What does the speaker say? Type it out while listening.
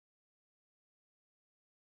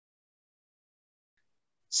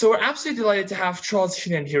So we're absolutely delighted to have Charles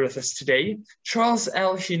Heenan here with us today. Charles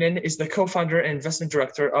L. Heenan is the co-founder and investment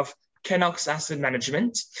director of Kennox Asset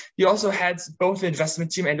Management. He also heads both the investment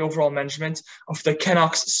team and overall management of the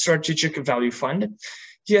Kennox Strategic Value Fund.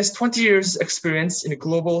 He has 20 years experience in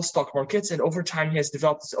global stock markets, and over time he has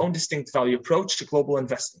developed his own distinct value approach to global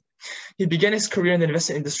investing. He began his career in the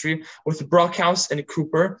investment industry with Brockhouse and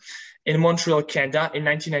Cooper in Montreal, Canada in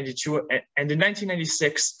 1992, and in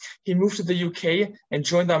 1996, he moved to the UK and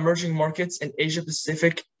joined the emerging markets and Asia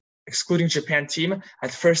Pacific, excluding Japan team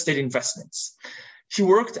at First State Investments. He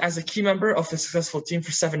worked as a key member of the successful team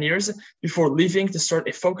for 7 years before leaving to start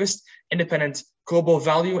a focused, independent, global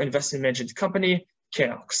value investment management company,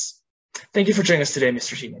 Kennox. Thank you for joining us today,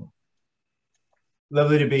 Mr. Heenan.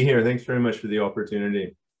 Lovely to be here. Thanks very much for the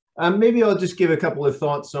opportunity. Maybe I'll just give a couple of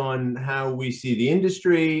thoughts on how we see the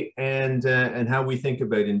industry and how we think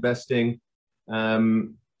about investing.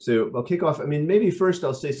 So I'll kick off. I mean, maybe first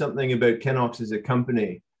I'll say something about Kennox as a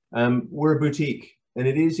company. We're a boutique, and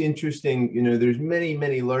it is interesting. You know, there's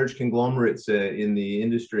many large conglomerates in the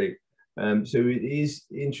industry. So it is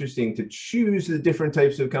interesting to choose the different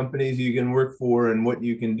types of companies you can work for and what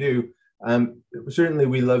you can do. Certainly,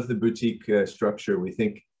 we love the boutique structure. We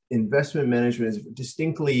think investment management is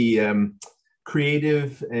distinctly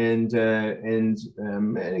creative and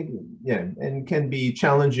can be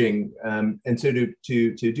challenging. And so to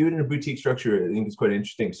do it in a boutique structure, I think is quite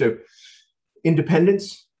interesting. So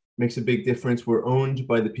independence makes a big difference. We're owned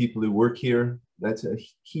by the people who work here. That's a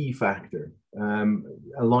key factor.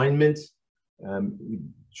 Alignment.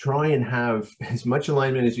 Try and have as much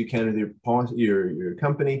alignment as you can with your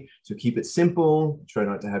company. So keep it simple. Try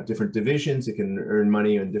not to have different divisions. It can earn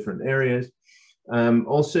money in different areas. I'm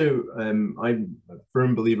a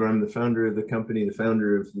firm believer. I'm the founder of the company, the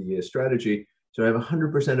founder of the strategy. So I have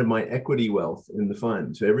 100% of my equity wealth in the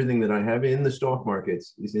fund. So everything that I have in the stock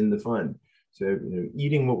markets is in the fund. So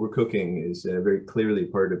eating what we're cooking is very clearly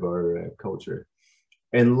part of our culture.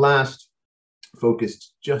 And last,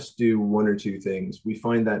 focused, just do one or two things. We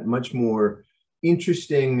find that much more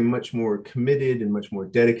interesting and much more committed and much more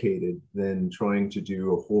dedicated than trying to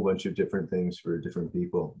do a whole bunch of different things for different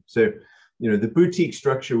people. So, the boutique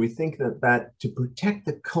structure, we think that to protect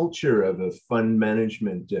the culture of a fund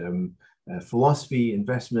management philosophy,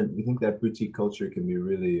 investment, we think that boutique culture can be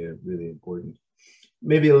really, really important.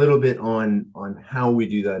 Maybe a little bit on how we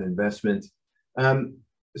do that investment.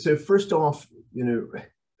 So first off,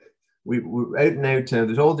 we're out and out.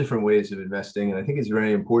 There's all different ways of investing, and I think it's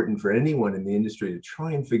very important for anyone in the industry to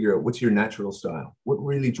try and figure out what's your natural style. What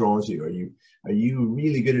really draws you? Are you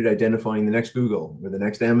really good at identifying the next Google or the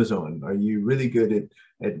next Amazon? Are you really good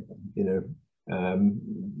at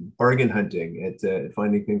bargain hunting, at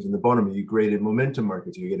finding things in the bottom? Are you great at momentum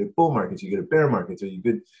markets? Are you good at bull markets? Are you good at bear markets? Are you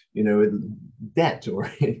good, at debt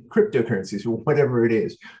or cryptocurrencies or whatever it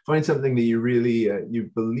is? Find something that you really you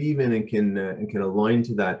believe in and can align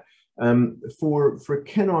to that. For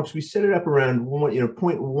Kennox, we set it up around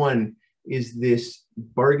point one is this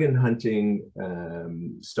bargain hunting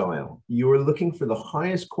style. You're looking for the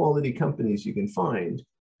highest quality companies you can find,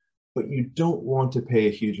 but you don't want to pay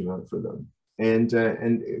a huge amount for them. And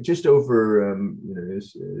just over,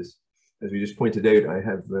 as we just pointed out, I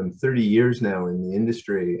have 30 years now in the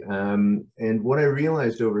industry. And what I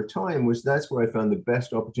realized over time was that's where I found the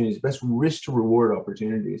best opportunities, best risk to reward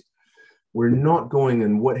opportunities. We're not going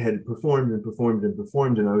and what had performed and performed and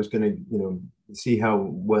performed, and I was going to, see how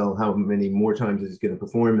many more times it's going to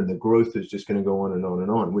perform, and the growth is just going to go on and on and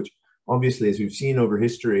on, which obviously, as we've seen over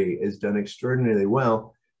history, has done extraordinarily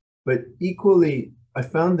well. But equally, I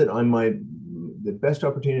found that the best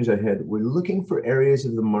opportunities I had were looking for areas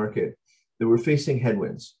of the market that were facing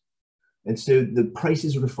headwinds, and so the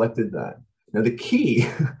prices reflected that. Now, the key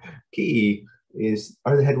is,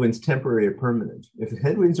 are the headwinds temporary or permanent? If the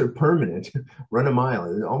headwinds are permanent, run a mile.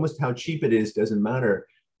 And almost how cheap it is doesn't matter.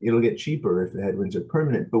 It'll get cheaper if the headwinds are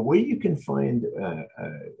permanent. But where you can find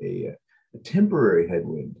a temporary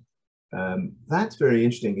headwind, that's very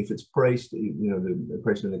interesting. If it's priced, the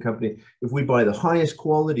price of the company, if we buy the highest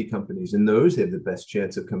quality companies and those have the best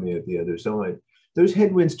chance of coming out the other side, those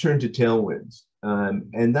headwinds turn to tailwinds. And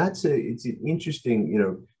it's an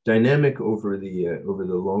interesting, dynamic over the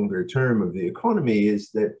longer term of the economy is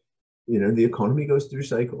that, the economy goes through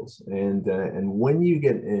cycles. And when you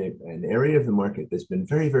get an area of the market that's been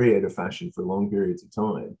very, very out of fashion for long periods of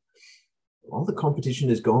time, all the competition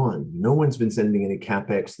is gone. No one's been sending any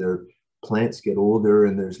CapEx. Their plants get older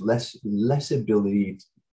and there's less ability,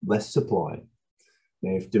 less supply.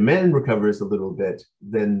 Now, if demand recovers a little bit,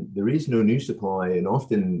 then there is no new supply, and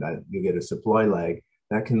often you get a supply lag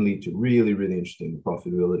that can lead to really, really interesting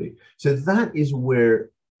profitability. So that is where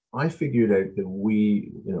I figured out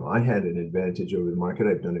that I had an advantage over the market.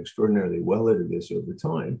 I've done extraordinarily well out of this over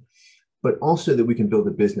time, but also that we can build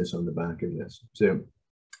a business on the back of this. So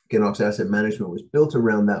Knox Asset Management was built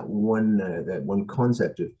around that one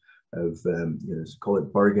concept of call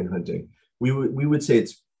it bargain hunting. We would say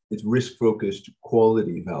it's risk focused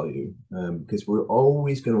quality value, because we're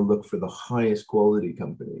always going to look for the highest quality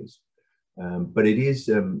companies. But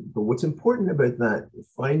what's important about that,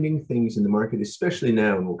 finding things in the market, especially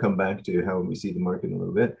now, and we'll come back to how we see the market in a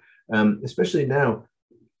little bit, especially now,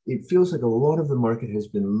 it feels like a lot of the market has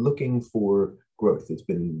been looking for growth. It's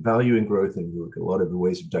been valuing growth, and you look at a lot of the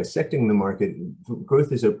ways of dissecting the market. Growth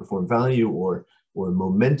has outperformed value, or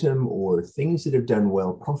momentum, or things that have done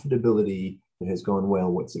well, profitability that has gone well,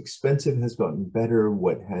 what's expensive has gotten better,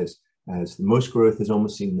 what has the most growth has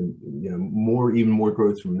almost seen even more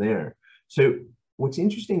growth from there. So what's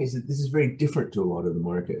interesting is that this is very different to a lot of the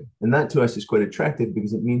market. And that to us is quite attractive,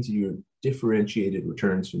 because it means you're differentiated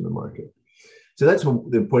returns from the market. So that's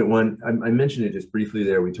the point one. I mentioned it just briefly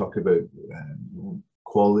there. We talk about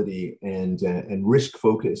quality and risk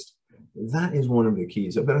focused. That is one of the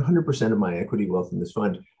keys. I've got 100% of my equity wealth in this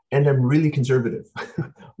fund, and I'm really conservative.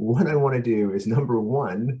 What I want to do is, number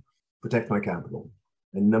one, protect my capital,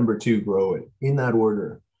 and number two, grow it, in that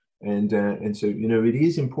order. And so, it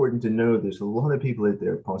is important to know there's a lot of people out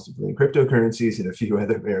there, possibly in cryptocurrencies and a few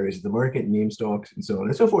other areas of the market, meme stocks, and so on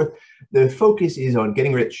and so forth. The focus is on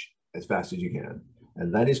getting rich as fast as you can.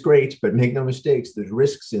 And that is great, but make no mistakes, there's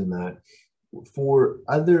risks in that. For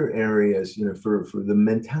other areas, for the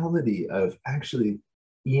mentality of actually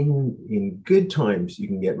in good times, you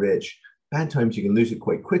can get rich, bad times, you can lose it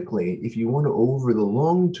quite quickly. If you want to, over the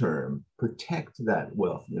long term, protect that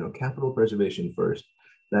wealth, capital preservation first,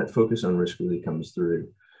 that focus on risk really comes through.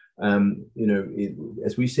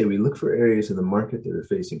 As we say, we look for areas of the market that are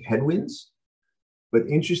facing headwinds. But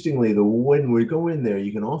interestingly, when we go in there,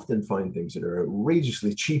 you can often find things that are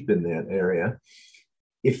outrageously cheap in that area.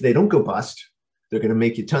 If they don't go bust, they're going to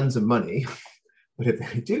make you tons of money. But if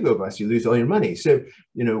they do go bust, you lose all your money. So,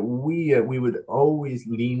 we would always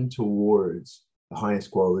lean towards the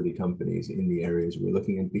highest quality companies in the areas we're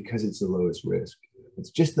looking at, because it's the lowest risk.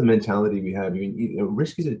 It's just the mentality we have.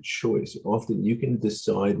 Risk is a choice. Often you can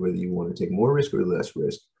decide whether you want to take more risk or less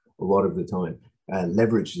risk a lot of the time.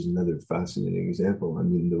 Leverage is another fascinating example. I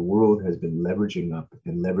mean, the world has been leveraging up,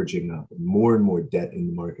 and more and more debt in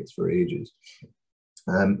the markets for ages.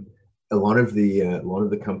 A lot of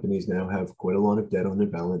the companies now have quite a lot of debt on their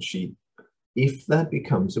balance sheet. If that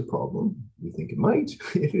becomes a problem, we think it might.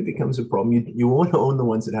 If it becomes a problem, you want to own the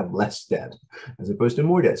ones that have less debt as opposed to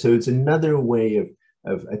more debt. So it's another way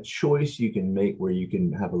of a choice you can make, where you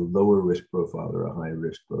can have a lower risk profile or a high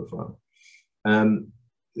risk profile.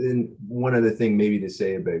 And one other thing maybe to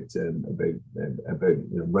say about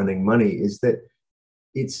running money is that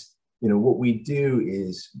it's, what we do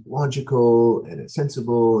is logical, and it's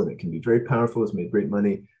sensible, and it can be very powerful. It's made great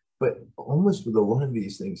money. But almost with a lot of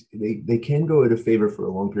these things, they can go out of favor for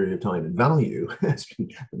a long period of time. And value has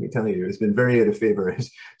been, let me tell you, has been very out of favor.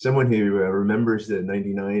 As someone who remembers the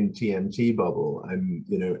 99 TMT bubble, and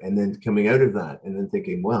then coming out of that and then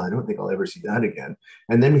thinking, well, I don't think I'll ever see that again.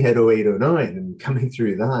 And then we had 08, 09, and coming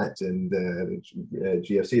through that, and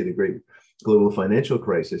GFC, the great global financial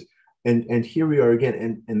crisis. And here we are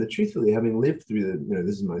again. And truthfully, having lived through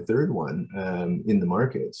this is my third one in the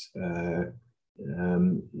markets.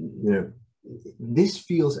 This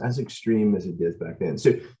feels as extreme as it did back then.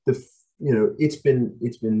 So it's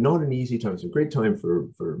been not an easy time. It's a great time for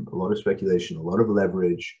a lot of speculation, a lot of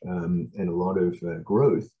leverage, and a lot of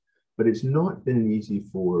growth. But it's not been easy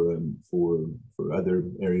for other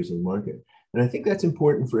areas of the market. And I think that's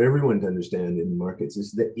important for everyone to understand in markets,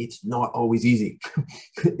 is that it's not always easy.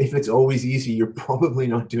 If it's always easy, you're probably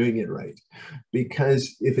not doing it right.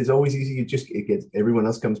 Because if it's always easy, everyone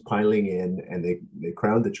else comes piling in, and they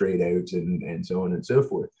crowd the trade out, and so on and so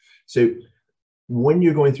forth. So when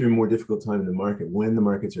you're going through a more difficult time in the market, when the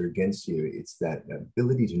markets are against you, it's that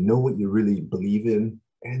ability to know what you really believe in,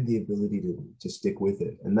 and the ability to stick with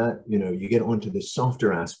it. And that, you get onto the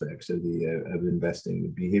softer aspects of investing, the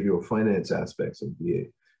behavioral finance aspects of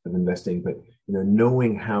investing, but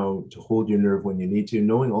knowing how to hold your nerve when you need to,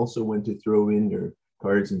 knowing also when to throw in your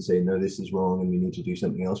cards and say, no, this is wrong, and we need to do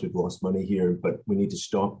something else. We've lost money here, but we need to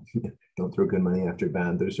stop. Don't throw good money after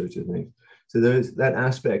bad, those sorts of things. So that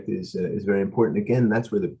aspect is very important. Again,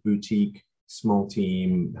 that's where the boutique small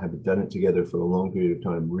team, have done it together for a long period of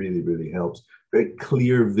time, really, really helps. Very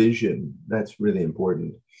clear vision, that's really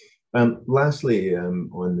important. Lastly,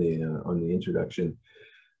 on the introduction,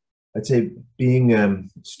 I'd say being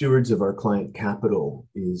stewards of our client capital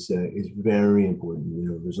is very important. You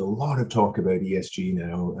know, there's a lot of talk about ESG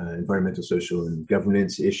now, environmental, social, and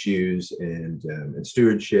governance issues, and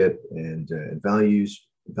stewardship, and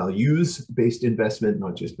values-based investment,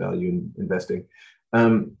 not just value in investing.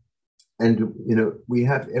 And you know,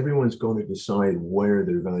 everyone's going to decide where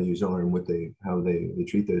their values are and how they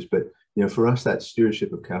treat those. But you know, for us, that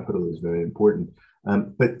stewardship of capital is very important.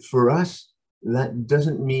 But for us, that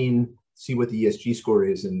doesn't mean see what the ESG score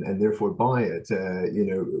is and therefore buy it. You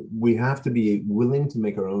know, we have to be willing to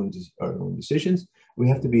make our own decisions. We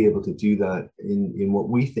have to be able to do that in what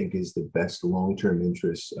we think is the best long-term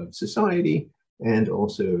interests of society and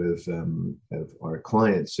also of our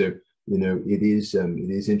clients. So, you know, it is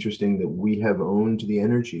interesting that we have owned the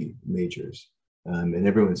energy majors, and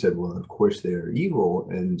everyone said, well, of course they're evil,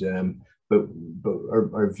 but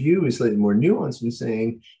our view is slightly more nuanced in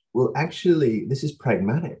saying, well, actually, this is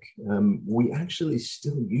pragmatic. We actually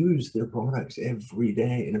still use their products every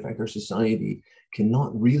day, and in fact, our society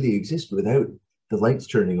cannot really exist without the lights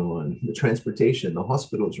turning on, the transportation, the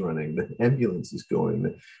hospitals running, the ambulances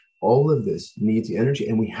going. All of this needs the energy,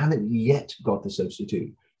 and we haven't yet got the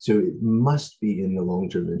substitute. So it must be in the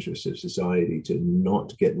long-term interest of society to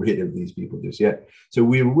not get rid of these people just yet. So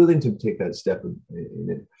we're willing to take that step in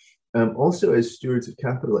it. Also, as stewards of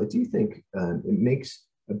capital, I do think it makes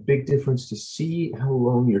a big difference to see how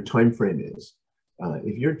long your time frame is.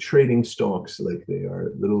 If you're trading stocks like they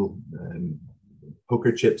are little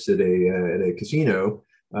poker chips at a casino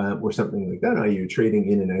or something like that, are you trading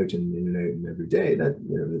in and out and every day? That,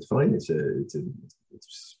 you know, that's fine. It's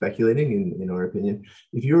speculating in our opinion.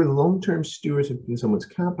 If you're long-term stewards of someone's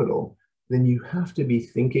capital, then you have to be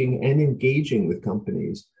thinking and engaging with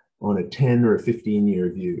companies on a 10 or a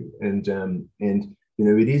 15-year view. And you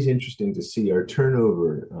know, it is interesting to see our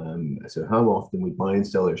turnover. So how often we buy and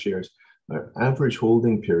sell our shares. Our average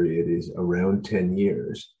holding period is around 10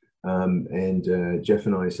 years. Jeff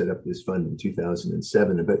and I set up this fund in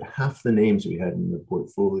 2007. About half the names we had in the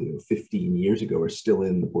portfolio 15 years ago are still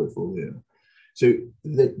in the portfolio. So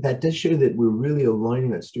that does show that we're really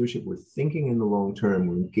aligning that stewardship. We're thinking in the long term,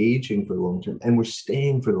 we're engaging for the long term, and we're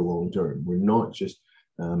staying for the long term. We're not just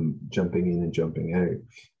jumping in and jumping out.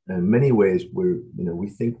 In many ways, we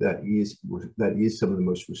think that is some of the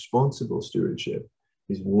most responsible stewardship,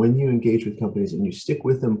 is when you engage with companies and you stick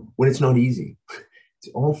with them when it's not easy.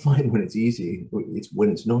 It's all fine when it's easy. It's when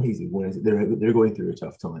it's not easy, when they're going through a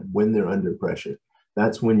tough time, when they're under pressure.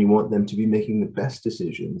 That's when you want them to be making the best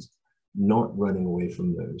decisions, not running away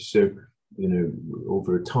from those. So, you know,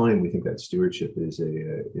 over time, we think that stewardship is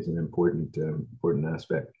an important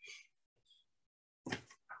aspect.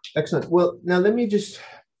 Excellent. Well, now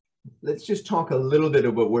let's just talk a little bit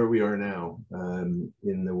about where we are now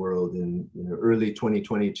in the world in early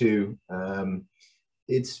 2022.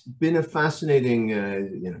 It's been a fascinating,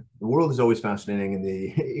 the world is always fascinating, and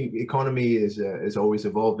the economy is always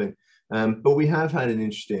evolving. But we have had an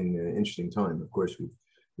interesting time. Of course,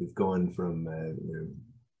 we've gone from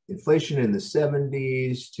inflation in the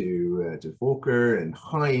 70s to Volcker and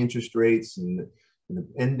high interest rates, and the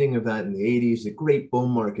ending of that in the 80s, the great bull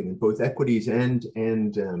market in both equities and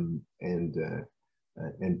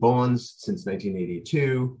bonds since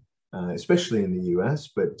 1982. Especially in the US,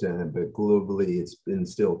 but globally, it's been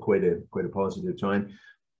still quite a positive time.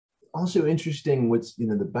 Also interesting, what's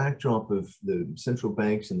the backdrop of the central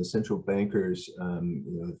banks and the central bankers.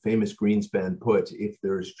 The famous Greenspan put: if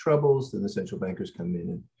there's troubles, then the central bankers come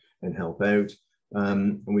in and help out.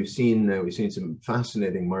 And we've seen some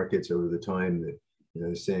fascinating markets over the time that. I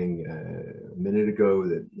was saying a minute ago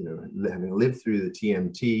that having lived through the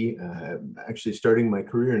TMT, actually starting my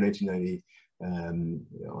career in 1990. On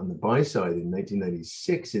the buy side in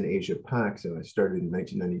 1996 in Asia Pac. So I started in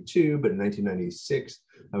 1992, but in 1996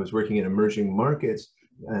 I was working in emerging markets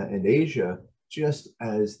and Asia, just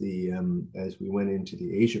as we went into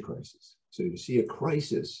the Asia crisis. So you see a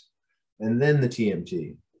crisis, and then the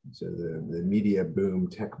TMT. So the media boom,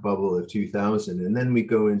 tech bubble of 2000, and then we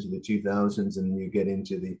go into the 2000s, and you get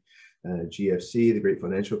into the GFC, the Great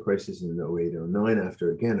Financial Crisis in 08, 09, after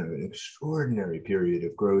again an extraordinary period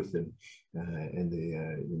of growth and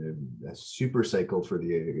a super cycle for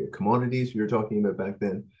the commodities we were talking about back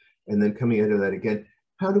then, and then coming out of that again.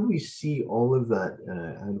 How do we see all of that?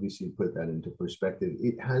 How do we put that into perspective?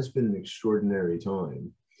 It has been an extraordinary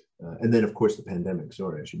time. And then, of course, the pandemic.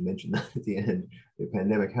 Sorry, I should mention that at the end. The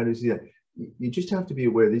pandemic. How do you see that? You just have to be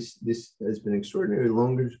aware this has been an extraordinary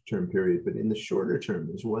longer-term period, but in the shorter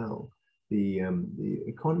term as well, the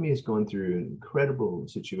economy has gone through an incredible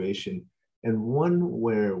situation. and one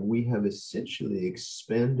where we have essentially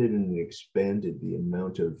expanded and expanded the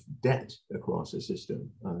amount of debt across the system.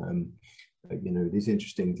 You know, it is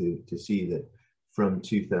interesting to see that from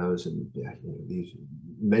 2000, you know, these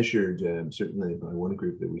measured certainly by one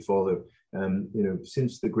group that we follow, you know,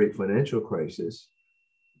 since the great financial crisis,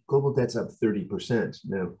 global debt's up 30%.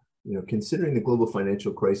 Now, you know, considering the global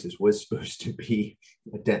financial crisis was supposed to be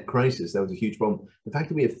a debt crisis, that was a huge problem. The fact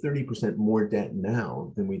that we have 30% more debt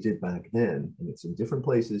now than we did back then, and it's in different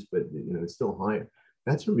places, but you know, it's still higher.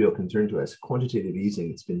 That's a real concern to us. Quantitative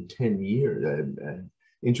easing, it's been 10 years.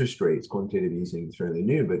 Interest rates, quantitative easing is fairly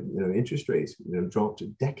new, but you know, interest rates, you know, dropped a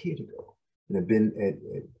decade ago and have been at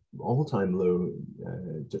all-time low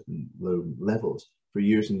levels for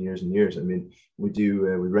years and years and years. I mean, we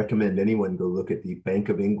recommend anyone go look at the Bank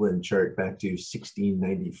of England chart back to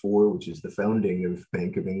 1694, which is the founding of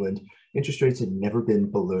Bank of England. Interest rates had never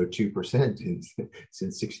been below 2% since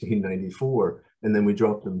 1694, and then we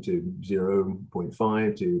dropped them to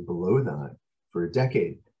 0.5 to below that for a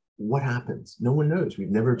decade. What happens? No one knows.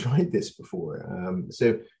 We've never tried this before. So,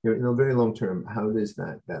 you know, in the very long term, how does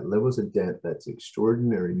that levels of debt, that's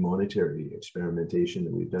extraordinary monetary experimentation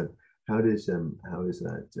that we've done, how does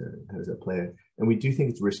that play out? And we do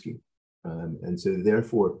think it's risky. And so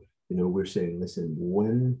therefore, you know, we're saying, listen,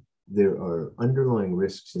 when there are underlying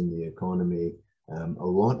risks in the economy, a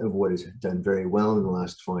lot of what has done very well in the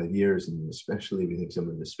last 5 years, and especially we think some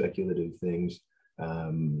of the speculative things, you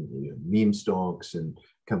know, meme stocks and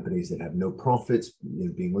companies that have no profits, you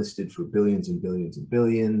know, being listed for billions and billions and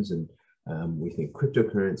billions, and we think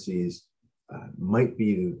cryptocurrencies might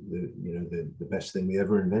be the best thing we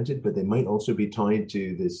ever invented, but they might also be tied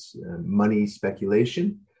to this money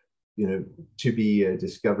speculation, you know, to be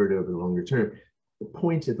discovered over the longer term. The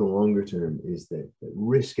point of the longer term is that the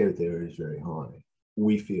risk out there is very high.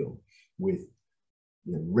 We feel with,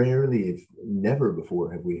 you know, rarely, if never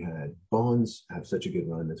before, have we had bonds have such a good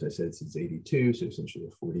run, as I said, since '82, so essentially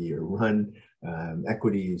a 40-year run.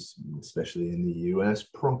 Equities, especially in the US,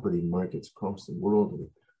 property markets across the world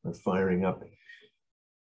are firing up.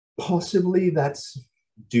 Possibly that's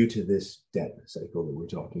due to this debt cycle that we're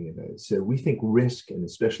talking about. So we think risk, and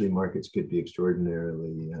especially markets, could be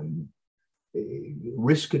extraordinarily,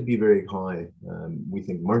 risk could be very high. We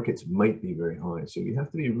think markets might be very high. So you have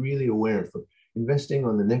to be really aware for investing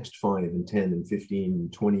on the next 5 and 10 and 15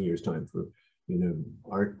 and 20 years time for, you know,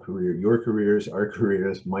 our career, your careers, our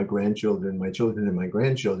careers, my grandchildren, my children and my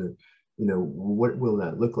grandchildren. You know, what will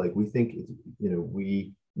that look like? We think, you know,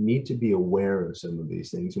 we need to be aware of some of these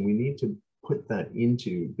things, and we need to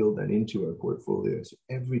build that into our portfolio. So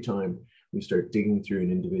every time we start digging through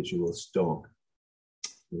an individual stock,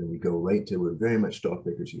 you know, we're very much stock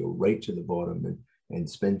pickers. You go right to the bottom and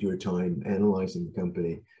spend your time analyzing the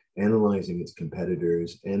company, analyzing its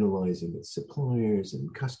competitors, analyzing its suppliers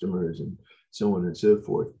and customers, and so on and so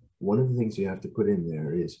forth. One of the things you have to put in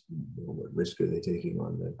there is, you know, what risk are they taking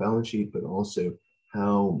on the balance sheet, but also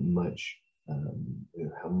how much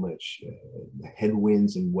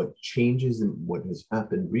headwinds and what changes and what has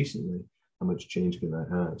happened recently, how much change can that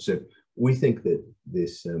have? So we think that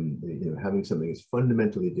this, you know, having something that's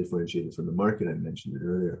fundamentally differentiated from the market, I mentioned it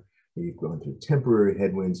earlier, you've gone through temporary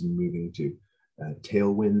headwinds and moving to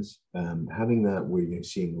tailwinds, having that where you're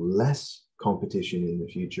seeing less competition in the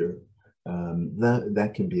future,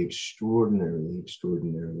 that can be extraordinarily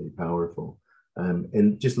powerful.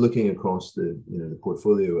 And just looking across the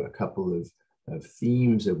portfolio, a couple of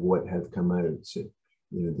themes of what have come out. So,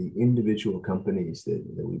 you know, the individual companies that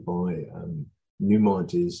we buy.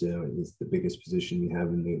 Newmont is the biggest position we have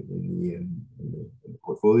in the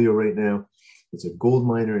portfolio right now. It's a gold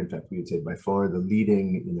miner. In fact, we would say by far the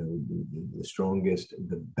leading, you know, the strongest,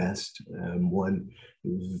 the best one.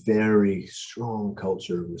 Very strong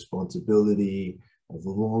culture of responsibility, of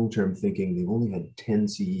long-term thinking. They've only had 10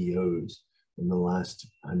 CEOs in the last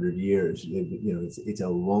 100 years. You know, it's a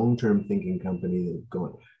long-term thinking company. They've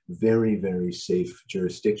got very, very safe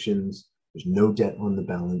jurisdictions. There's no debt on the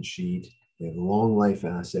balance sheet. They have long life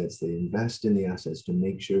assets. They invest in the assets to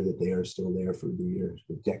make sure that they are still there for the years,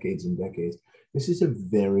 for decades and decades. This is a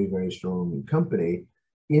very, very strong company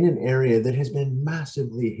in an area that has been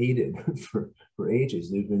massively hated for ages.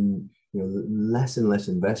 There's been, you know, less and less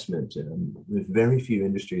investment. There's very few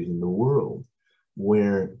industries in the world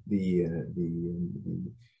where the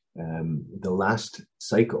last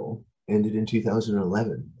cycle ended in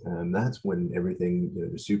 2011. That's when everything, you know,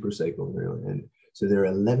 the super cycle really ended. So they're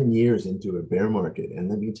 11 years into a bear market. And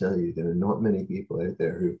let me tell you, there are not many people out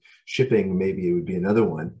there who, shipping, maybe it would be another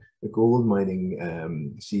one, the gold mining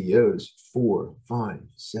CEOs, 4, 5,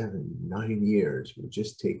 7, 9 years were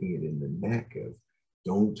just taking it in the neck of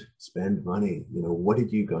don't spend money. You know, what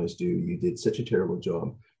did you guys do? You did such a terrible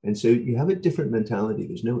job. And so you have a different mentality.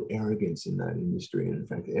 There's no arrogance in that industry. And in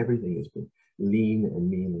fact, everything has been lean and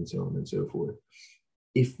mean and so on and so forth.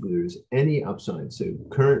 If there's any upside, so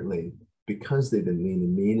currently, because they've been lean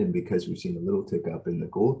and mean and because we've seen a little tick up in the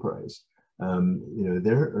gold price, you know,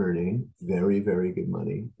 they're earning very, very good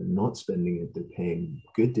money. They're not spending it. They're paying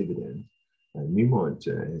good dividends. Newmont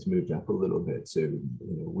has moved up a little bit. So, you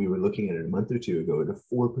know, we were looking at it a month or two ago at a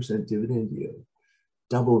 4% dividend yield,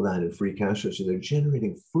 double that in free cash flow. So they're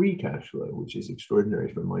generating free cash flow, which is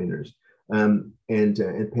extraordinary for miners. And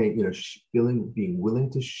paying, you know, being willing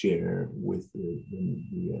to share with the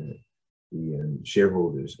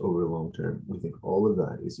shareholders over the long term. We think all of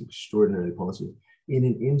that is extraordinarily positive in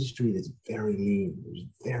an industry that's very lean. There's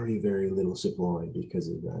very, very little supply because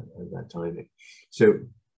of that timing. So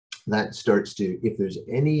that starts to, if there's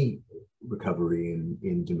any recovery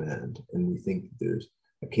in demand, and we think there's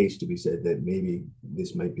a case to be said that maybe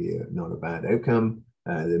this might be not a bad outcome,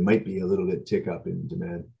 there might be a little bit tick up in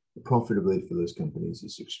demand, the profitability for those companies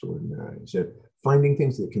is extraordinary. So finding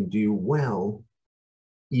things that can do well,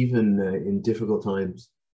 even in difficult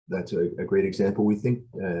times, that's a great example. We think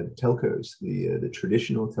telcos, the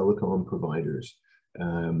traditional telecom providers, you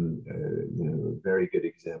know, a very good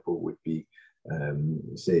example would be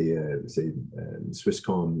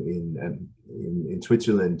Swisscom in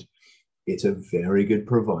Switzerland. It's a very good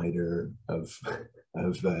provider of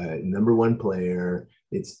number one player.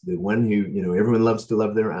 It's the one who, you know, everyone loves to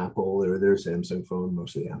love their Apple or their Samsung phone,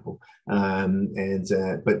 mostly Apple.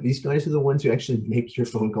 But these guys are the ones who actually make your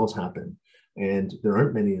phone calls happen. And there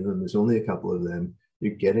aren't many of them. There's only a couple of them.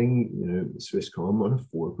 You're getting, you know, Swisscom on a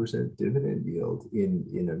 4% dividend yield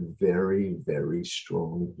in a very, very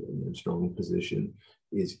strong, strong position.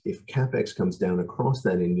 Is if CapEx comes down across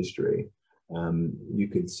that industry, you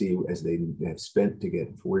could see as they have spent to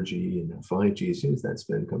get 4G and 5G, as soon as that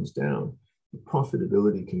spend comes down, the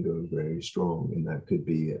profitability can go very strong, and that could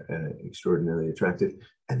be extraordinarily attractive.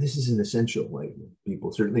 And this is an essential, like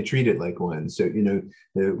people certainly treat it like one. So, you know,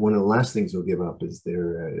 one of the last things they'll give up is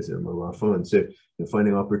their mobile phone. So, you know,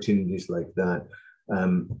 finding opportunities like that.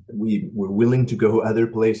 We're willing to go other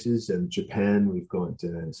places. And Japan, we've got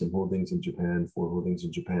some holdings in Japan, 4 holdings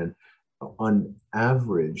in Japan. On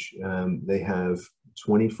average, they have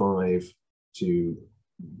 25 to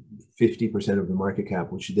 50% of the market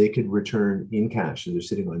cap, which they could return in cash. So they're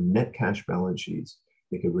sitting on net cash balance sheets.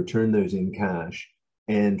 They could return those in cash,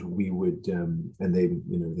 and we would, and they,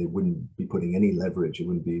 you know, they wouldn't be putting any leverage. It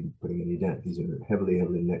wouldn't be putting any debt. These are heavily,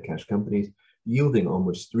 heavily net cash companies, yielding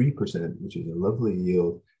almost 3%, which is a lovely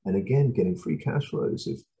yield. And again, getting free cash flows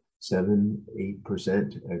of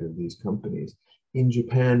 7-8% out of these companies. In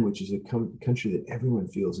Japan, which is a country that everyone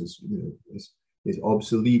feels is, you know, is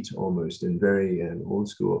obsolete almost and very old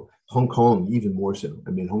school. Hong Kong, even more so. I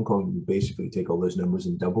mean, Hong Kong, you basically take all those numbers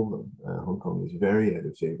and double them. Hong Kong is very out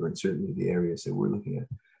of favor, and certainly the areas that we're looking at.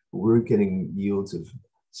 We're getting yields of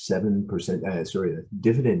 7%,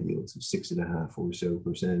 dividend yields of 6.5% or so,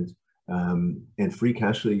 and free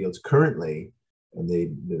cash flow yields currently, and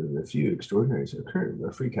there are a few extraordinaries.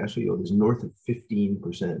 Our free cash flow yield is north of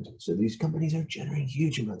 15%. So these companies are generating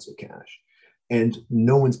huge amounts of cash. And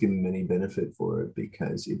no one's giving any benefit for it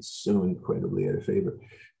because it's so incredibly out of favor.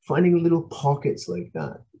 Finding little pockets like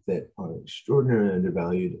that that are extraordinarily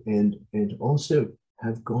undervalued and also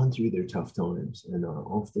have gone through their tough times and are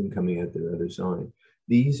often coming out the other side.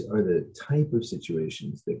 These are the type of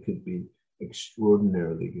situations that could be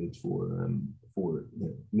extraordinarily good for you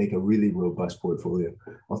know, make a really robust portfolio.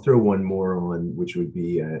 I'll throw one more on, which would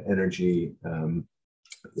be energy.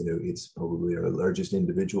 You know, it's probably our largest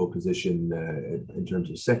individual position in terms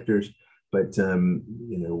of sectors, but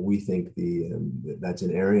you know, we think that's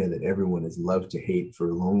an area that everyone has loved to hate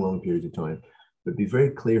for long periods of time. But be very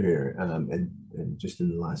clear here, and just in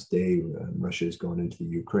the last day, Russia has gone into the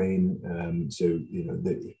Ukraine, so you know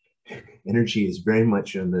the energy is very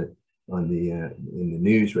much in the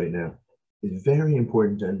news right now. It's very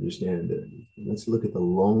important to understand that. Let's look at the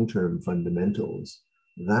long-term fundamentals.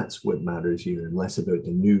 That's what matters here, and less about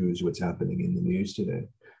the news, what's happening in the news today.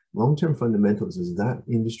 Long-term fundamentals is that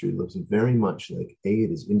industry looks very much like A,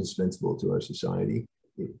 it is indispensable to our society.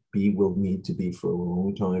 B, will need to be for a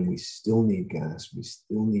long time. We still need gas. We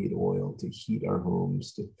still need oil to heat our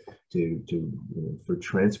homes, to for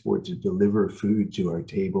transport, to deliver food to our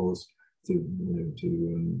tables, to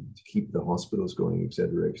keep the hospitals going, et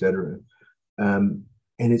cetera, et cetera. And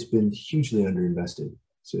it's been hugely underinvested.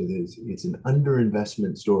 So it's an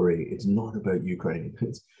underinvestment story. It's not about Ukraine.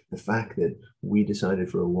 It's the fact that we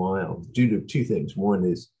decided for a while, due to 2 things. One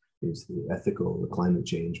is is the ethical, the climate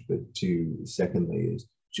change, but two, secondly, is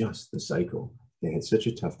just the cycle. They had such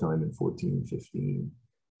a tough time in 14, 15.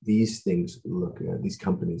 These things look, these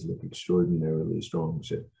companies look extraordinarily strong.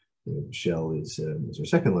 So Shell is our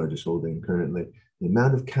second largest holding currently. The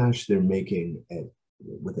amount of cash they're making at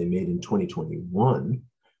what they made in 2021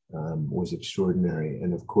 was extraordinary.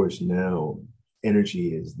 And of course, now the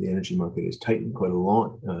energy market is tightened quite a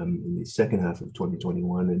lot in the second half of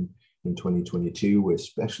 2021 and in 2022,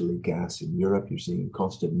 especially gas in Europe. You're seeing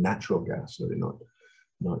cost of natural gas, so they're not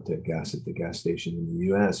gas at the gas station in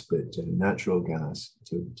the US, but natural gas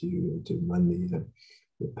to run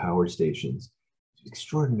the power stations. It's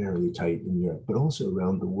extraordinarily tight in Europe, but also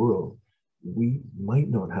around the world. We might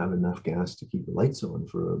not have enough gas to keep the lights on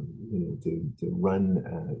for to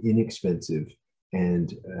run inexpensive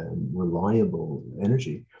and reliable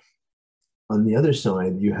energy. On the other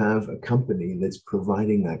side, you have a company that's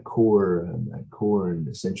providing that core and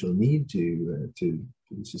essential need to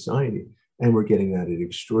society, and we're getting that at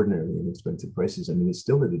extraordinarily inexpensive prices. I mean, it's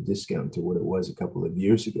still at a discount to what it was a couple of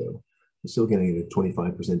years ago. We're still getting a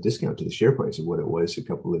 25% discount to the share price of what it was a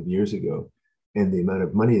couple of years ago. And the amount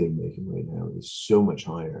of money they're making right now is so much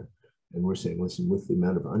higher. And we're saying, listen, with the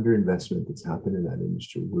amount of underinvestment that's happened in that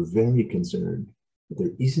industry, we're very concerned that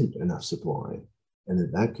there isn't enough supply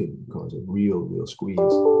and that could cause a real squeeze.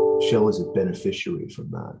 Shell is a beneficiary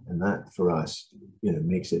from that. And that, for us,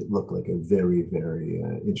 makes it look like a very, very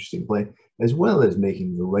interesting play, as well as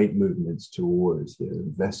making the right movements towards they're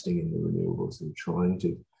investing in the renewables. They're trying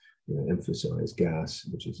to emphasize gas,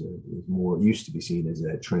 which is more used to be seen as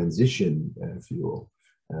a transition fuel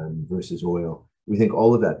versus oil. We think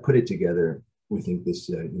all of that, put it together, we think this,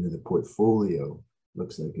 the portfolio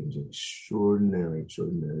looks like it's an extraordinary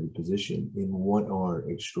position in what are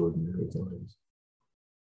extraordinary times.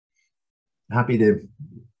 Happy to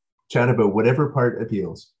chat about whatever part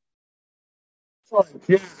appeals.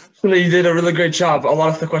 Yeah, actually, you did a really great job. A lot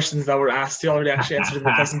of the questions that were asked, you already actually answered in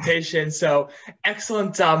the presentation. So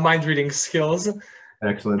excellent mind reading skills.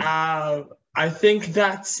 Excellent. I think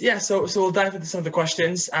that, yeah, so we'll dive into some of the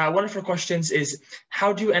questions. One of our questions is,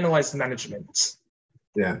 how do you analyze management?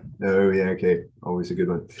 Yeah. Oh, yeah. Okay. Always a good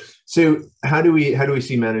one. So how do we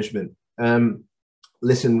see management?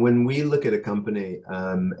 Listen, when we look at a company,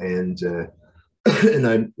 and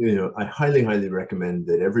I highly recommend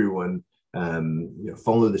that everyone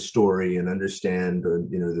follow the story and understand,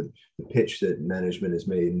 the pitch that management has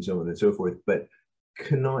made and so on and so forth. But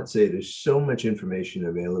cannot say there's so much information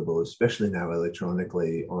available, especially now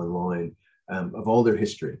electronically online, of all their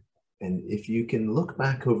history. And if you can look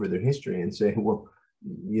back over their history and say, well,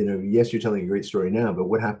 yes, you're telling a great story now, but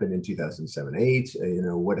what happened in 2007, 8?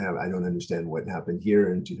 I don't understand what happened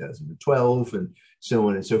here in 2012, and so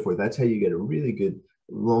on and so forth. That's how you get a really good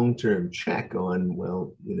long-term check on,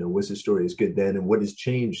 well, was the story as good then, and what has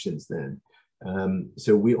changed since then?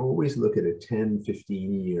 So we always look at a 10,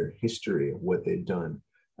 15-year history of what they've done.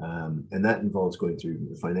 And that involves going through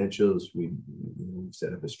the financials. We've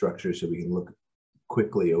set up a structure so we can look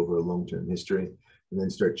quickly over a long-term history, and then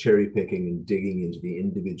start cherry picking and digging into the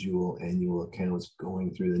individual annual accounts,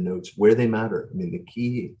 going through the notes where they matter. I mean, the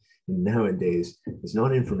key nowadays is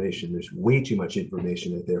not information. There's way too much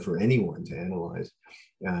information out there for anyone to analyze.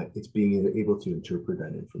 It's being able to interpret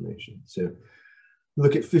that information. So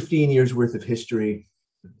look at 15 years worth of history,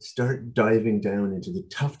 start diving down into the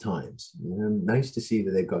tough times. Nice to see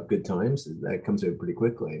that they've got good times. That comes out pretty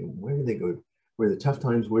quickly. Where do they go? Where are the tough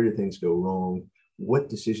times? Where do things go wrong? What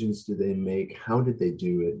decisions do they make? How did they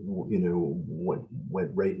do it? What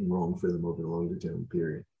went right and wrong for them over the longer term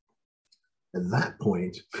period? At that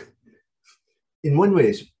point, in one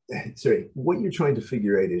way, what you're trying to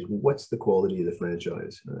figure out is what's the quality of the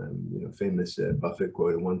franchise. Famous Buffett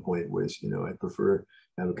quote at one point was, I prefer to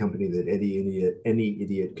have a company that any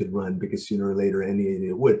idiot could run, because sooner or later any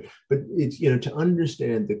idiot would. But it's, to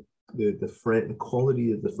understand the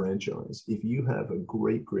quality of the franchise. If you have a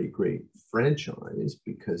great franchise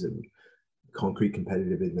because of concrete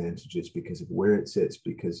competitive advantages, because of where it sits,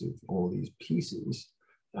 because of all these pieces.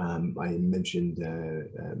 I mentioned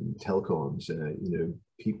telecoms.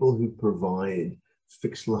 People who provide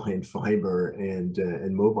fixed line fiber and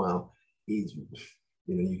mobile. You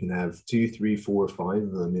can have 2, 3, 4, 5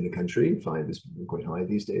 of them in a country. 5 is quite high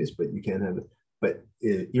these days, but you can have it. But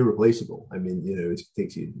irreplaceable. I mean, it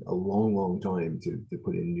takes you a long time to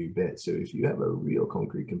put in new bits. So if you have a real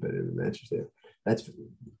concrete competitive advantage there, that's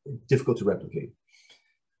difficult to replicate.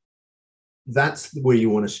 That's where you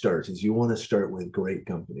want to start, is you want to start with great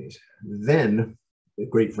companies. Then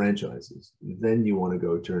great franchises, then you want to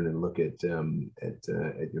go turn and look at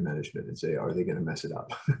your management and say, are they going to mess it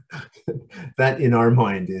up? That, in our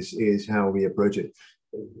mind, is how we approach it.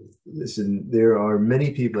 Listen, there are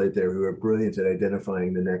many people out there who are brilliant at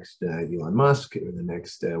identifying the next Elon Musk or the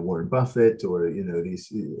next Warren Buffett, or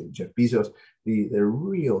these Jeff Bezos. They're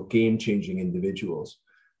real game-changing individuals.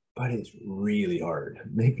 But it's really hard.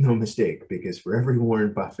 Make no mistake, because for every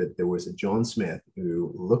Warren Buffett, there was a John Smith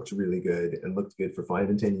who looked really good and looked good for 5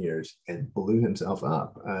 and 10 years and blew himself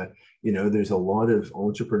up. There's a lot of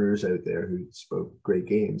entrepreneurs out there who spoke great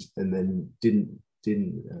games and then didn't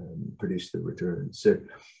produce the returns. So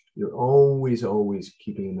you're always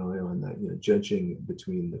keeping an eye on that. Judging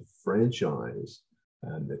between the franchise,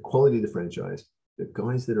 the quality of the franchise, the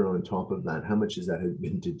guys that are on top of that, how much has that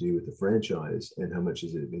been to do with the franchise, and how much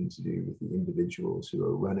has it been to do with the individuals who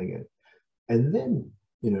are running it? And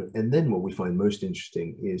then what we find most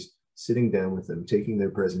interesting is sitting down with them, taking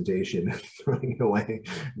their presentation, throwing it away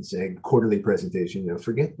and saying, quarterly presentation,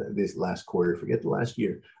 forget this last quarter, forget the last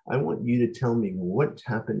year. I want you to tell me what's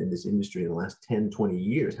happened in this industry in the last 10, 20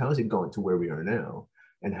 years. How has it gone to where we are now?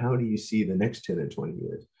 And how do you see the next 10 and 20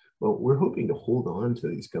 years? Well, we're hoping to hold on to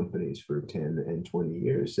these companies for 10 and 20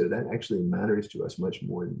 years. So that actually matters to us much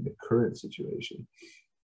more than the current situation.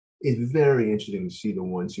 It's very interesting to see the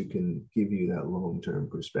ones who can give you that long-term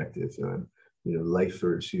perspective.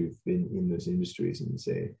 Lifers who've been in those industries and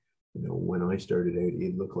say, when I started out,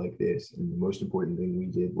 it looked like this, and the most important thing we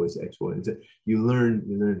did was X, Y, and Z. You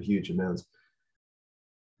learn huge amounts.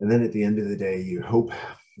 And then at the end of the day, you hope,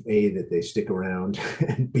 A, that they stick around,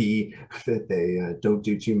 and B, that they don't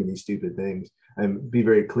do too many stupid things. And be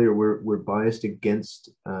very clear, we're biased against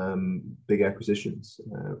big acquisitions.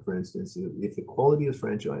 For instance, if the quality of the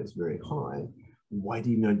franchise is very high, why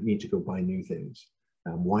do you not need to go buy new things?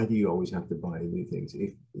 Why do you always have to buy new things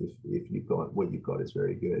if you've got what you've got is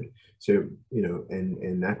very good? So,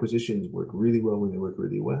 and acquisitions work really well when they work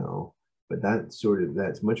really well, but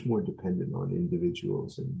that's much more dependent on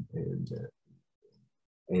individuals and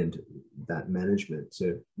that management.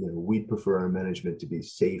 So, we'd prefer our management to be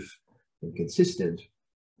safe and consistent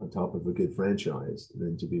on top of a good franchise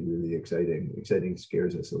than to be really exciting. Exciting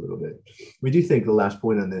scares us a little bit. We do think the last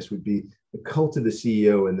point on this would be the cult of the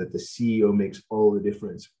CEO, and that the CEO makes all the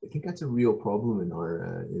difference. I think that's a real problem in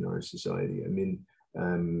our society. I mean,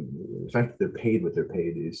 the fact that they're paid what they're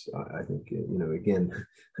paid is, I think, again,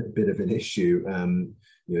 a bit of an issue.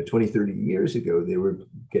 20, 30 years ago, they were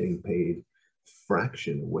getting paid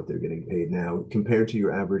fraction of what they're getting paid now compared to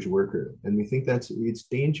your average worker. And we think it's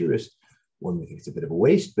dangerous. One, we think it's a bit of a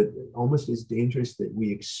waste, but almost as dangerous that we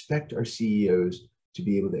expect our CEOs to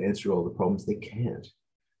be able to answer all the problems. They can't.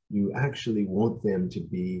 You actually want them to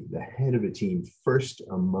be the head of a team first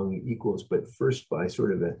among equals, but first by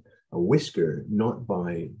sort of a whisker, not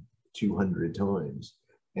by 200 times.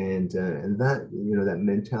 And that, that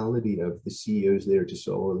mentality of the CEOs there to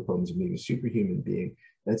solve all the problems of being a superhuman being,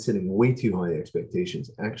 that's setting way too high expectations.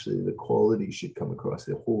 Actually, the quality should come across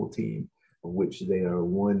the whole team, of which they are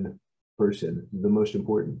one person, the most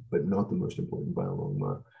important, but not the most important by a long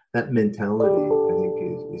mile. That mentality, I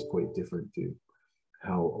think, is quite different to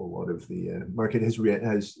how a lot of the market has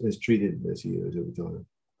treated the CEOs over time.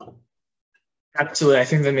 Absolutely. I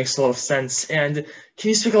think that makes a lot of sense. And can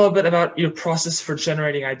you speak a little bit about your process for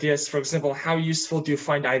generating ideas? For example, how useful do you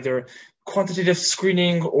find either quantitative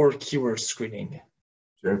screening or keyword screening?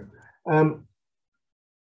 Sure.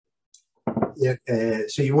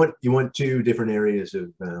 So you want two different areas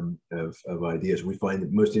of ideas. We find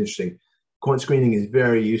it most interesting. Quant screening is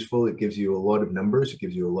very useful. It gives you a lot of numbers. It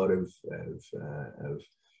gives you a lot of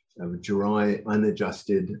dry,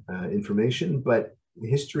 unadjusted information, but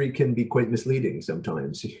history can be quite misleading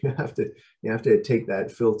sometimes. You have to take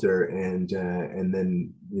that filter and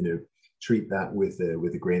then treat that with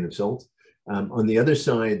a grain of salt. On the other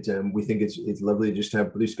side, we think it's lovely just to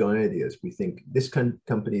have blue sky ideas. We think this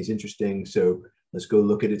company is interesting, so let's go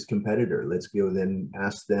look at its competitor. Let's go then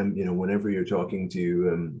ask them. Whenever you're talking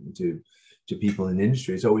to people in the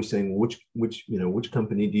industry, it's always saying which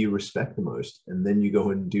company do you respect the most, and then you go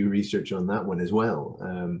and do research on that one as well.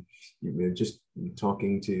 Just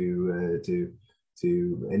talking to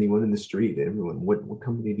anyone in the street, everyone, what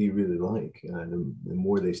company do you really like? The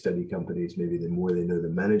more they study companies, maybe the more they know the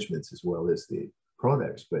managements as well as the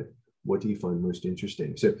products, but what do you find most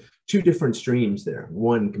interesting? So two different streams there.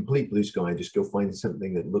 One, complete blue sky, just go find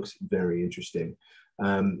something that looks very interesting.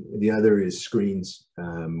 The other is screens,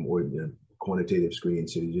 or quantitative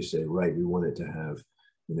screens. So you just say, right, we want it to have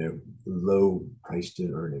low price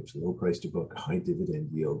to earnings, low price to book, high dividend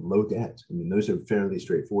yield, low debt. I mean, those are fairly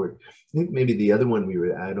straightforward. I think maybe the other one we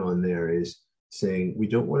would add on there is saying we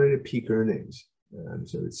don't want it to peak earnings.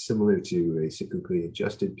 So it's similar to a cyclically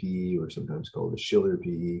adjusted PE, or sometimes called a Shiller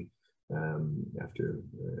PE, after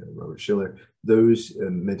Robert Shiller. Those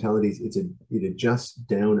mentalities, it adjusts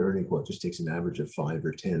down earning. Well, it just takes an average of 5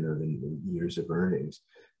 or 10 of years of earnings.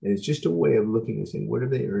 And it's just a way of looking and saying, what have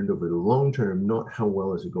they earned over the long term, not how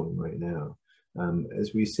well is it going right now.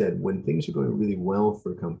 As we said, when things are going really well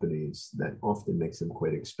for companies, that often makes them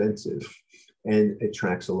quite expensive and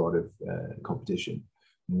attracts a lot of competition.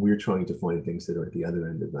 We're trying to find things that are at the other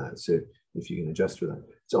end of that. So if you can adjust for that,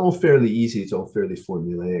 it's all fairly easy. It's all fairly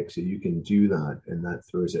formulaic. So you can do that, and that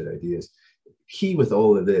throws out ideas. Key with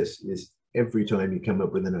all of this is every time you come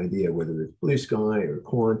up with an idea, whether it's blue sky or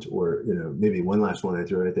quant, or, you know, maybe one last one I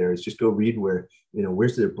throw out there is just go read where, you know,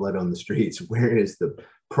 where's there blood on the streets? Where is the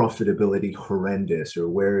profitability horrendous? Or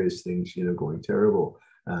where is things, you know, going terrible?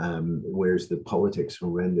 Where's the politics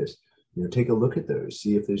horrendous? You know, take a look at those,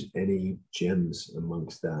 see if there's any gems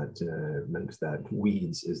amongst that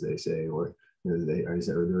weeds, as they say, or, you know,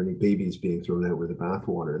 are there any babies being thrown out with the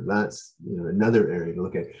bathwater? That's, you know, another area to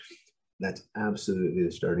look at. That's absolutely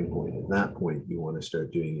the starting point. At that point, you want to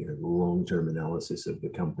start doing your long-term analysis of the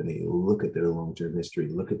company. Look at their long-term history.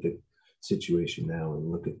 Look at the situation now,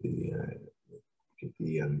 and look at the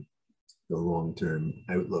long-term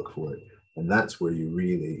outlook for it. And that's where you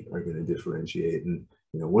really are going to differentiate. And,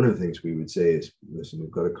 you know, one of the things we would say is, listen,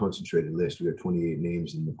 we've got a concentrated list. We've got 28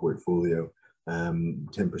 names in the portfolio,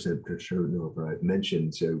 10% per turnover I've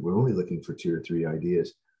mentioned. So we're only looking for 2 or 3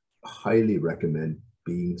 ideas. I highly recommend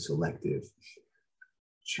being selective.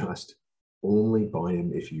 Just only buy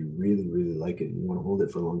them if you really, really like it and you want to hold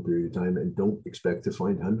it for a long period of time, and don't expect to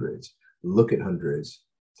find hundreds. Look at hundreds,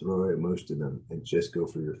 throw out most of them, and just go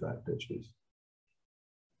for your fat pitches.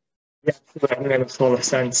 Yeah, that makes a lot of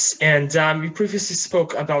sense. And you previously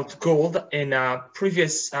spoke about gold in a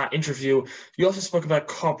previous interview. You also spoke about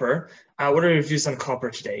copper. What are your views on copper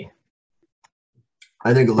today?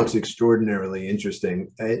 I think it looks extraordinarily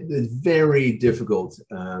interesting. It's very difficult.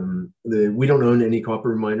 We don't own any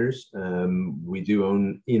copper miners. We do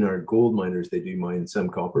own, in our gold miners, they do mine some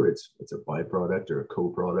copper. It's a byproduct or a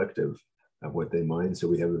co-product of what they mine. So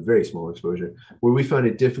we have a very small exposure. Where we find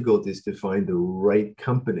it difficult is to find the right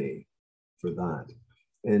company for that.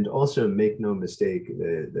 And also, make no mistake,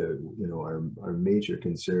 our major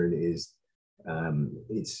concern is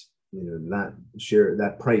it's, you know,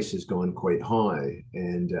 that price has gone quite high,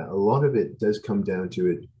 and a lot of it does come down to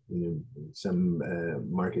it, you know, some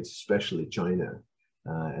markets, especially China,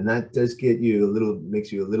 and that does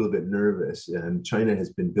makes you a little bit nervous. And China has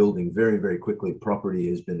been building very, very quickly. Property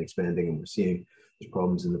has been expanding, and we're seeing there's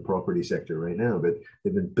problems in the property sector right now, but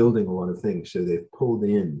they've been building a lot of things, so they've pulled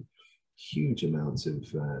in huge amounts of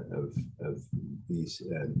these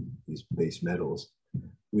base metals.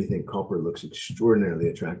 We think copper looks extraordinarily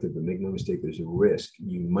attractive, but make no mistake, there's a risk.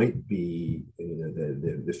 You might be, you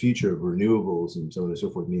know, the future of renewables and so on and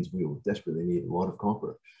so forth means we will desperately need a lot of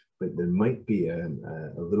copper, but there might be a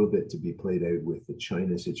little bit to be played out with the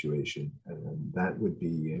China situation. That would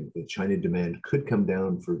be, the China demand could come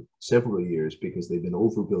down for several years because they've been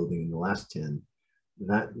overbuilding in the last 10.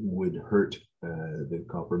 That would hurt the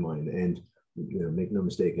copper mine. And, you know, make no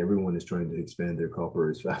mistake, everyone is trying to expand their copper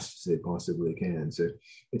as fast as they possibly can. So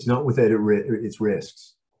it's not without its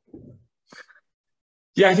risks.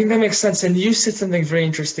 Yeah, I think that makes sense. And you said something very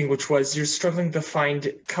interesting, which was you're struggling to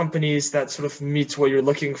find companies that sort of meet what you're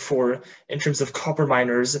looking for in terms of copper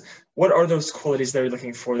miners. What are those qualities that you're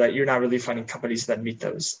looking for that you're not really finding companies that meet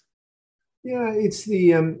those? Yeah, it's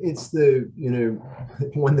the you know,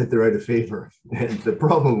 one that they're out of favor. And the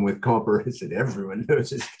problem with copper is that everyone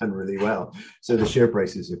knows it's done really well, so the share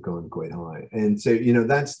prices have gone quite high. And so, you know,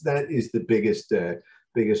 that is the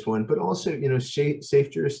biggest one. But also, you know, safe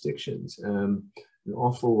jurisdictions. An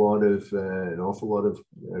awful lot of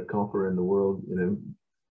copper in the world. You know,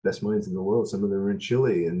 best mines in the world. Some of them are in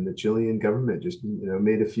Chile, and the Chilean government just, you know,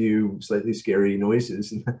 made a few slightly scary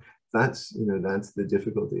noises. That's, you know, that's the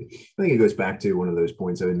difficulty. I think it goes back to one of those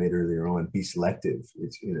points I made earlier on. Be selective.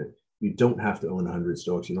 It's, you know, you don't have to own 100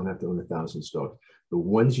 stocks. You don't have to own 1,000 stocks. The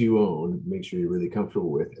ones you own, make sure you're really comfortable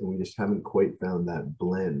with. And we just haven't quite found that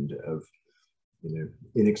blend of, you know,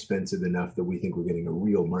 inexpensive enough that we think we're getting a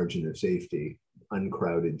real margin of safety,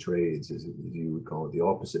 uncrowded trades, as you would call it, the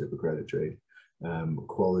opposite of a crowded trade.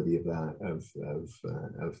 Quality of that,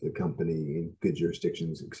 of the company in good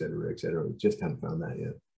jurisdictions, et cetera, et cetera. We just haven't found that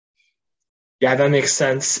yet. Yeah, that makes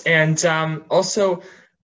sense. And also,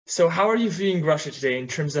 so how are you viewing Russia today in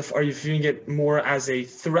terms of, are you viewing it more as a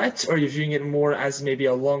threat, or are you viewing it more as maybe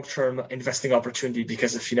a long-term investing opportunity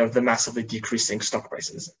because of, you know, the massively decreasing stock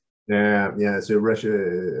prices? Yeah. So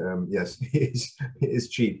Russia, yes, is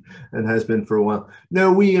cheap and has been for a while.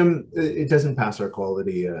 No, we it doesn't pass our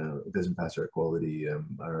quality. It doesn't pass our quality of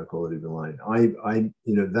the line.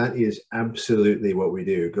 That is absolutely what we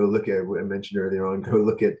do. Go look at what I mentioned earlier on. Go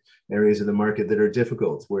look at areas of the market that are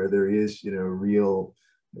difficult, where there is real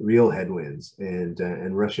headwinds,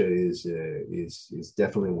 and Russia is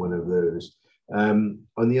definitely one of those.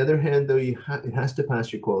 On the other hand, though, it has to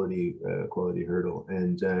pass your quality hurdle,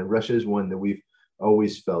 and Russia is one that we've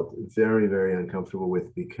always felt very, very uncomfortable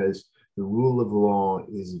with, because the rule of law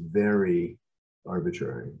is very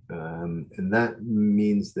arbitrary, and that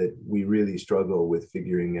means that we really struggle with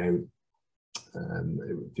figuring out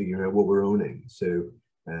what we're owning. So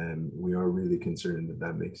we are really concerned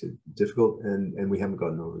that makes it difficult, and we haven't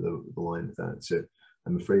gotten over the line with that. So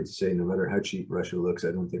I'm afraid to say, no matter how cheap Russia looks,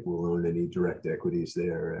 I don't think we'll own any direct equities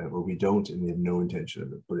there, or we don't, and we have no intention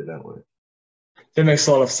of it, put it that way. That makes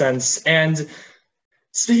a lot of sense. And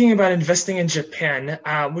speaking about investing in Japan,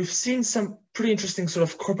 we've seen some pretty interesting sort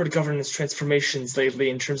of corporate governance transformations lately,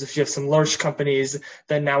 in terms of you have some large companies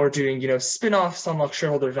that now are doing, spin-offs, unlock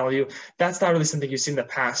shareholder value. That's not really something you've seen in the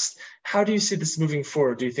past. How do you see this moving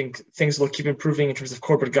forward? Do you think things will keep improving in terms of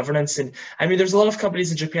corporate governance? And I mean, there's a lot of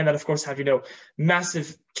companies in Japan that, of course, have,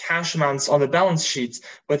 massive cash amounts on the balance sheets,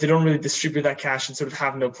 but they don't really distribute that cash and sort of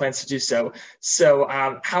have no plans to do so. So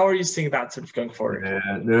how are you seeing that sort of going forward?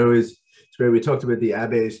 No, it's great. We talked about the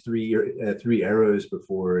Abe's three arrows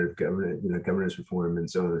before, governance reform and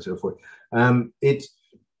so on and so forth. It's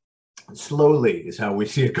slowly is how we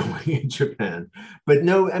see it going in Japan, but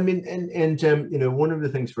no, I mean, and one of the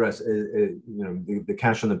things for us, the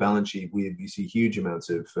cash on the balance sheet, we see huge amounts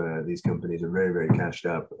of these companies are very, very cashed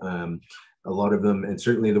up. A lot of them, and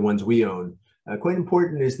certainly the ones we own. Quite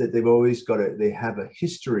important is that they have a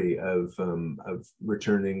history of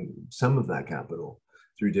returning some of that capital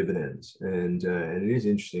through dividends, and it is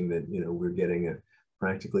interesting that we're getting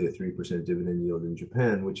practically a 3% dividend yield in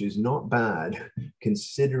Japan, which is not bad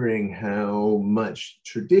considering how much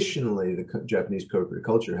traditionally the Japanese corporate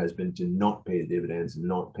culture has been to not pay dividends and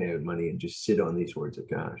not pay out money and just sit on these hoards of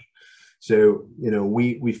cash. So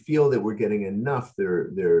we feel that we're getting enough. They're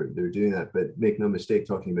doing that, but make no mistake,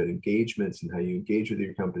 talking about engagements and how you engage with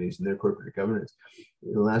your companies and their corporate governance.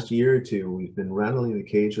 In the last year or two, we've been rattling the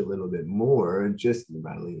cage a little bit more, and just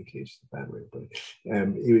rattling the cage is a bad way, but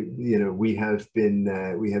we have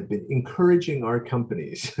been encouraging our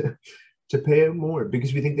companies to pay out more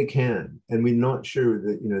because we think they can, and we're not sure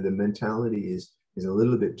that the mentality is a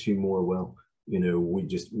little bit too more, well, we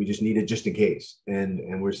just need it just in case,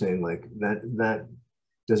 and we're saying like that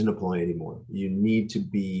doesn't apply anymore. You need to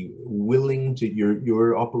be willing to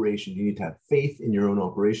your operation. You need to have faith in your own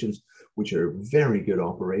operations, which are very good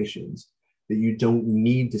operations, that you don't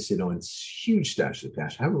need to sit on huge stashes of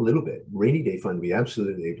cash. Have a little bit. Rainy day fund, we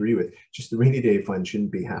absolutely agree with. Just the rainy day fund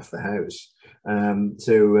shouldn't be half the house.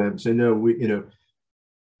 So no,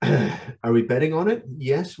 are we betting on it?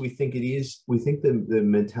 Yes, we think it is. We think the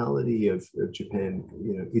mentality of Japan,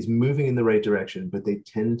 is moving in the right direction, but they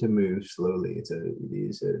tend to move slowly. It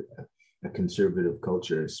is a conservative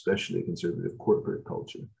culture, especially a conservative corporate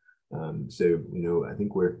culture. So I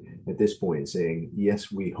think we're at this point saying,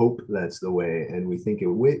 yes, we hope that's the way, and we think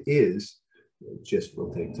it is. It just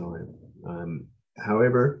will take time.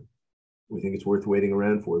 However, we think it's worth waiting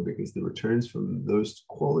around for, because the returns from those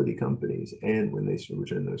quality companies, and when they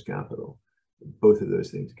return those capital, both of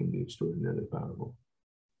those things can be extraordinarily powerful.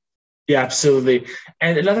 Yeah, absolutely.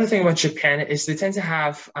 And another thing about Japan is they tend to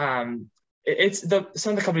have some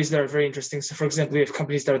of the companies that are very interesting. So, for example, you have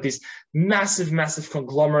companies that are these massive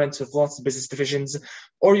conglomerates with lots of business divisions,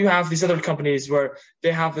 or you have these other companies where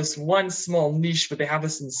they have this one small niche, but they have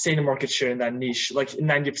this insane market share in that niche, like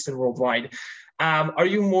 90% worldwide. Are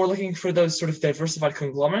you more looking for those sort of diversified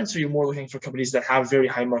conglomerates, or are you more looking for companies that have very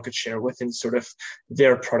high market share within sort of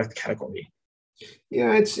their product category?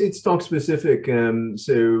 Yeah, it's stock specific.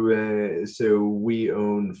 So we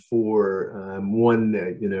own four.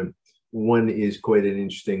 One is quite an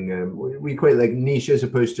interesting. We quite like niche as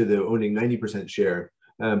opposed to the owning 90% share.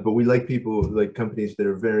 But we like companies that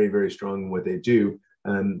are very, very strong in what they do.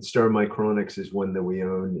 Star Micronics is one that we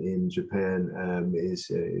own in Japan. Is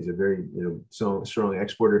a very strong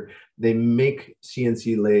exporter. They make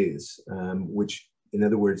CNC lathes, which, in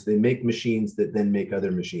other words, they make machines that then make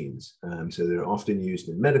other machines. So they're often used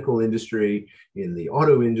in medical industry, in the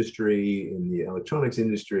auto industry, in the electronics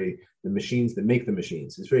industry. The machines that make the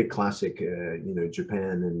machines. It's very classic,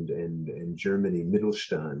 Japan and Germany,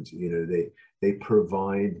 Mittelstand. They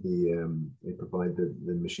provide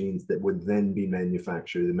the machines that would then be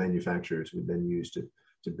manufactured. The manufacturers would then use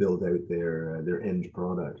to build out their end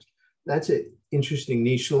product. that's an interesting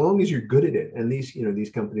niche, so long as you're good at it. And these, these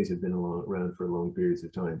companies have been around for long periods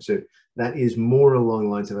of time. So that is more along the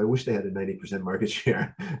lines of, I wish they had a 90% market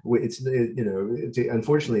share.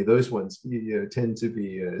 Unfortunately, those ones, tend to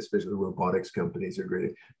be, especially robotics companies are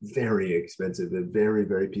great, very expensive, they're very,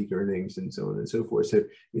 very peak earnings and so on and so forth. So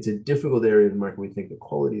it's a difficult area of the market. We think the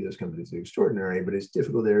quality of those companies is extraordinary, but it's a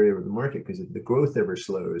difficult area of the market because if the growth ever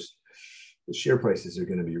slows, the share prices are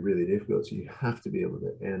going to be really difficult. So you have to be able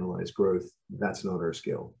to analyze growth. That's not our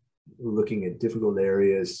skill. Looking at difficult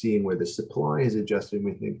areas, seeing where the supply is adjusting,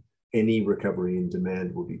 we think any recovery in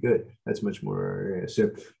demand will be good. That's much more our area. So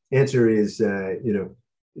answer is,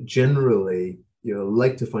 generally,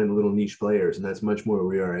 like to find little niche players, and that's much more where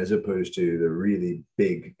we are, as opposed to the really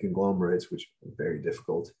big conglomerates, which are very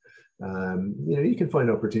difficult. You can find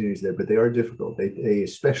opportunities there, but they are difficult. They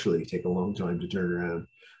especially take a long time to turn around.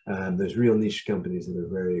 There's real niche companies that are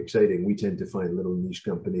very exciting. We tend to find little niche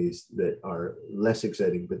companies that are less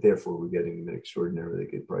exciting, but therefore we're getting extraordinarily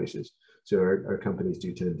good prices. So our companies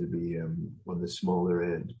do tend to be on the smaller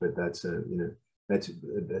end, but that's a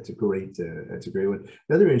great one.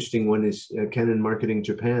 Another interesting one is Canon Marketing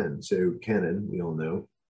Japan. So Canon, we all know,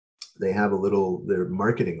 they have their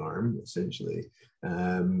marketing arm essentially.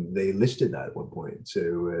 They listed that at one point,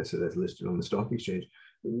 so that's listed on the stock exchange.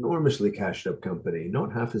 Enormously cashed up company,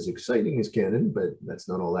 not half as exciting as Canon, but that's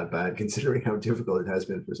not all that bad considering how difficult it has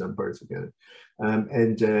been for some parts of Canon.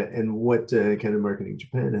 And what Canon Marketing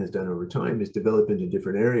Japan has done over time is develop into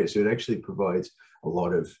different areas. So it actually provides a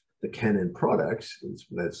lot of the Canon products.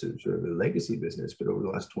 That's sort of a legacy business, but over the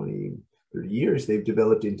last 20, 30 years, they've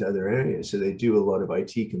developed into other areas. So they do a lot of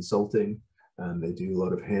IT consulting. They do a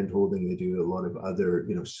lot of hand-holding. They do a lot of other,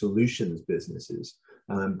 solutions businesses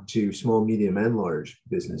to small, medium, and large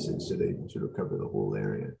businesses. So they sort of cover the whole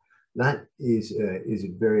area. That is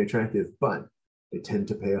very attractive, but they tend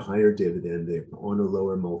to pay a higher dividend. They're on a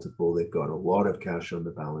lower multiple. They've got a lot of cash on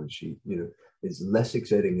the balance sheet. It's less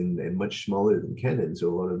exciting and much smaller than Canon. So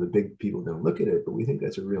a lot of the big people don't look at it, but we think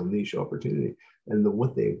that's a real niche opportunity. And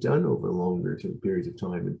what they've done over longer periods of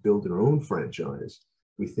time and build their own franchise,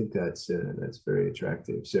 we think that's very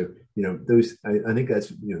attractive. So I think that's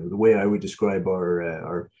the way I would describe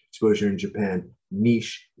our exposure in Japan.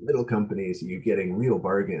 Niche little companies, you're getting real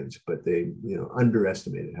bargains, but they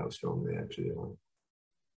underestimated how strong they actually are.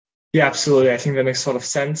 Yeah, absolutely. I think that makes a lot of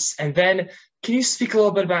sense. And then can you speak a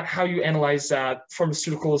little bit about how you analyze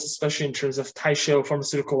pharmaceuticals, especially in terms of Taisho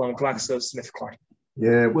Pharmaceutical and GlaxoSmithKline?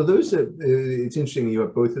 Yeah, well, those it's interesting. You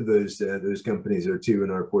have both of those companies are two in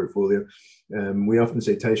our portfolio. We often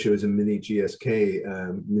say Taisho is a mini GSK,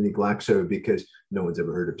 mini Glaxo, because no one's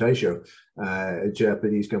ever heard of Taisho, a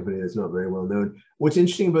Japanese company that's not very well known. What's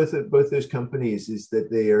interesting about both those companies is that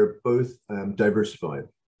they are both diversified,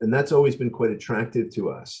 and that's always been quite attractive to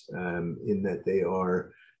us in that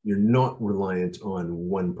you're not reliant on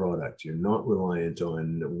one product. You're not reliant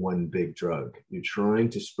on one big drug. You're trying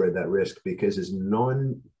to spread that risk, because as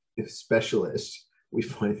non-specialists, we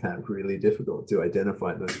find that really difficult to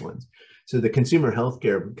identify those ones. So the consumer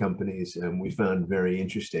healthcare companies we found very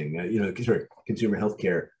interesting. Consumer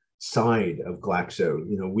healthcare side of Glaxo,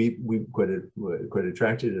 we quite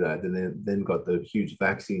attracted to that, and then got the huge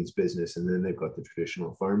vaccines business, and then they've got the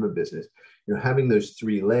traditional pharma business. Having those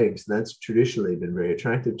three legs, that's traditionally been very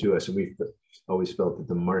attractive to us, and we've always felt that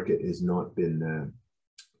the market has not been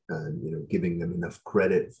giving them enough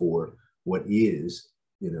credit for what is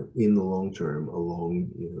in the long term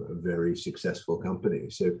a very successful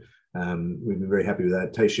company. So we've been very happy with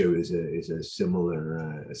that. Taisho is a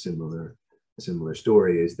similar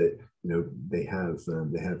story, is that they have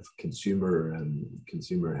consumer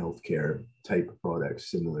healthcare type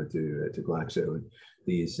products similar to Glaxo, and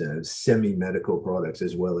these semi-medical products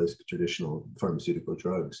as well as traditional pharmaceutical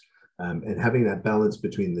drugs, and having that balance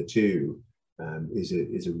between the two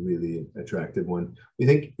is a really attractive one. We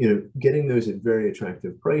think getting those at very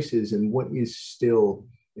attractive prices, and what is still,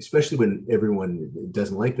 especially when everyone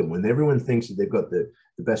doesn't like them, when everyone thinks that they've got the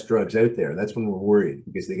best drugs out there, that's when we're worried,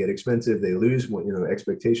 because they get expensive, they lose,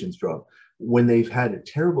 expectations drop. When they've had a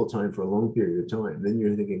terrible time for a long period of time, then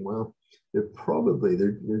you're thinking, well, they've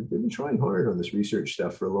been trying hard on this research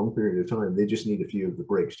stuff for a long period of time. They just need a few of the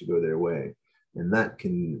breaks to go their way, and that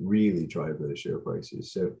can really drive the share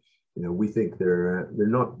prices. So we think they're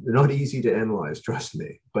not easy to analyze, trust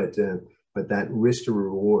me, but that risk to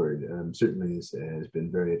reward certainly has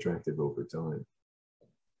been very attractive over time.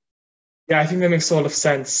 Yeah, I think that makes a lot of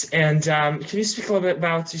sense. And can you speak a little bit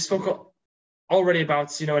about, you spoke already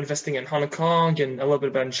about, investing in Hong Kong and a little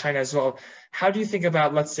bit about in China as well. How do you think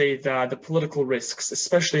about, let's say, the political risks,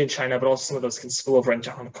 especially in China, but also some of those can spill over into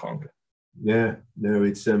Hong Kong? Yeah, no,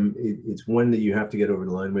 it's one that you have to get over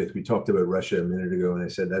the line with. We talked about Russia a minute ago, and I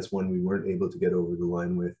said that's one we weren't able to get over the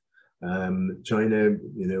line with. China,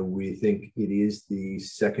 we think it is the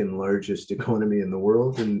second largest economy in the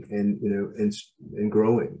world, and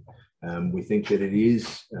growing. We think that it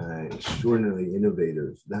is extraordinarily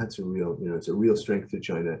innovative. That's a real, it's a real strength to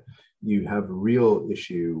China. You have a real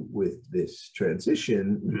issue with this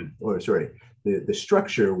transition, or sorry, the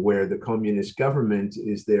structure where the communist government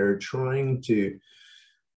is there trying to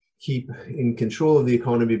keep in control of the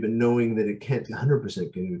economy, but knowing that it can't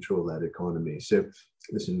 100% control that economy. So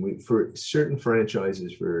listen, for certain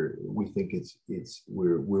franchises, we think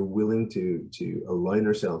we're willing to align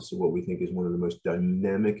ourselves to what we think is one of the most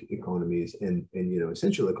dynamic economies and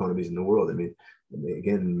essential economies in the world. I mean,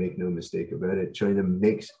 again, make no mistake about it, China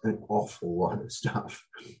makes an awful lot of stuff.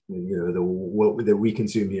 What that we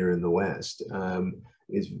consume here in the West.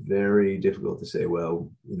 Is very difficult to say,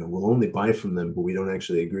 well, we'll only buy from them, but we don't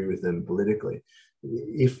actually agree with them politically.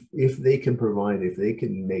 If they can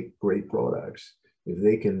make great products,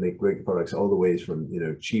 all the ways from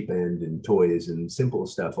cheap end and toys and simple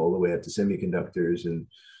stuff all the way up to semiconductors and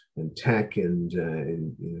tech and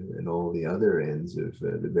all the other ends of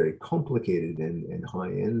the very complicated and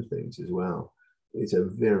high end things as well. It's a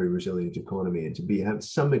very resilient economy, and to have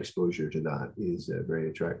some exposure to that is very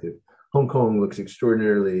attractive. Hong Kong looks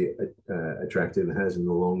extraordinarily attractive and has in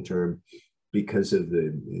the long term because of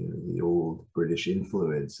the old British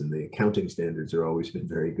influence, and the accounting standards are always been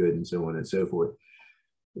very good and so on and so forth.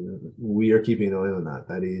 We are keeping an eye on that.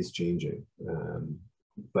 That is changing.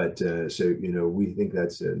 We think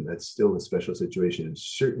that's still a special situation, and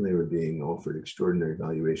certainly we're being offered extraordinary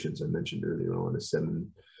valuations. I mentioned earlier on a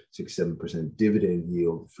 6-7% dividend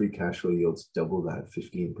yield, free cash flow yields double that,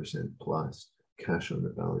 15% plus. Cash on the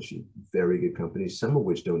balance sheet, very good companies, some of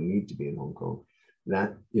which don't need to be in Hong Kong.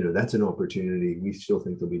 That's an opportunity. We still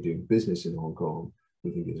think they'll be doing business in Hong Kong. We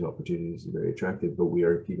think these opportunities are very attractive, but we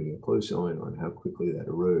are keeping a close eye on how quickly that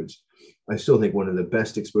erodes. I still think one of the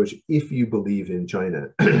best exposure, if you believe in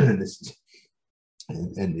China, and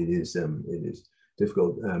it is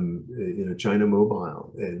difficult. China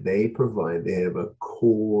Mobile, they have a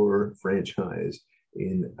core franchise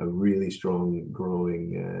in a really strong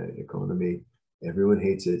growing economy. Everyone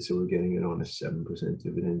hates it, so we're getting it on a 7%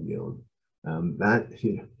 dividend yield.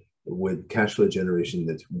 With cash flow generation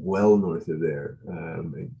that's well north of there,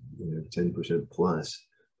 10% plus,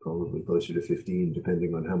 probably closer to 15,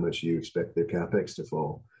 depending on how much you expect their capex to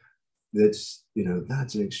fall. That's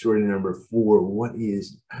an extraordinary number for what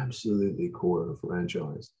is absolutely core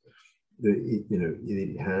franchise.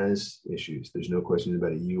 It has issues. There's no question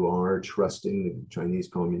about it. You are trusting the Chinese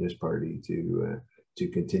Communist Party to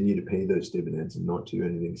continue to pay those dividends and not do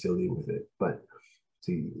anything silly with it. But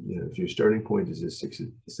if your starting point is a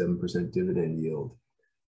 6-7% dividend yield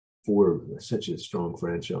for such a strong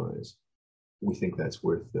franchise, we think that's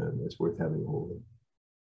worth having a hold of.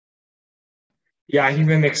 Yeah, I think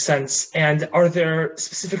that makes sense. And are there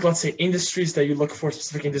specific, let's say, industries that you look for,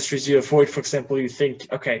 specific industries you avoid? For example, you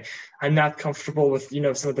think, okay, I'm not comfortable with,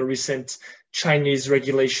 some of the recent Chinese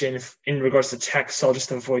regulation in regards to tech, so I'll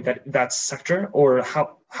just avoid that sector? Or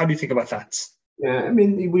how do you think about that? Yeah, I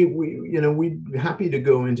mean, we're happy to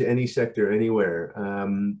go into any sector, anywhere.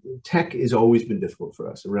 Tech has always been difficult for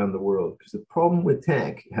us around the world, because the problem with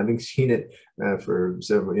tech, having seen it for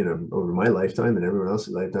several, over my lifetime and everyone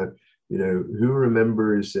else's lifetime, who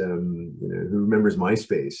remembers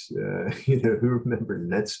MySpace? Who remembers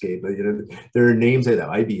Netscape? There are names like that.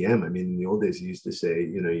 IBM. I mean, in the old days, you used to say,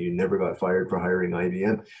 you never got fired for hiring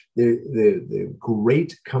IBM. The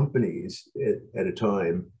great companies at a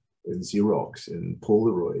time, Xerox and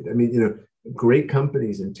Polaroid. I mean, great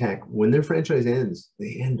companies in tech, when their franchise ends,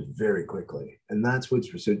 they end very quickly. And that's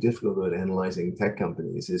what's so difficult about analyzing tech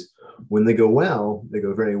companies, is when they go well, they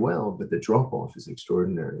go very well, but the drop off is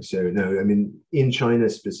extraordinary. So no, I mean, in China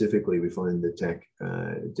specifically, we find the tech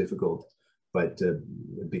difficult, but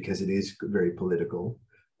because it is very political,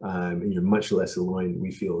 and you're much less aligned,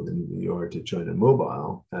 we feel, than you are to China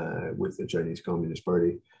Mobile with the Chinese Communist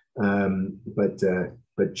Party.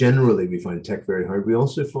 But generally, we find tech very hard. We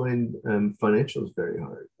also find financials very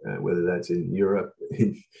hard, whether that's in Europe,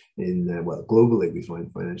 globally, we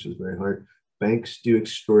find financials very hard. Banks do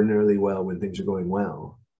extraordinarily well when things are going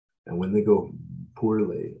well. And when they go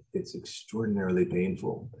poorly, it's extraordinarily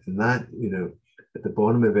painful. And that, at the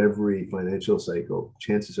bottom of every financial cycle,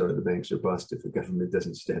 chances are the banks are bust if the government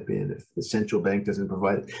doesn't step in, if the central bank doesn't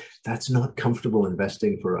provide it. That's not comfortable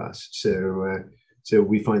investing for us. So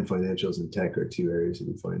we find financials and tech are two areas that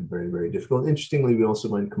we find very, very difficult. Interestingly, we also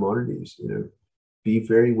find commodities. Be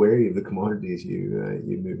very wary of the commodities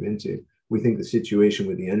you move into. we think the situation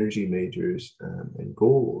with the energy majors and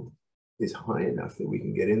gold is high enough that we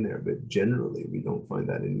can get in there, but generally we don't find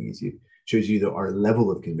that an easy. Shows you our level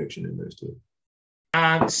of conviction in those two.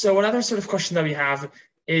 So another sort of question that we have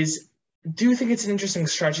is, do you think it's an interesting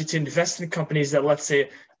strategy to invest in companies that, let's say,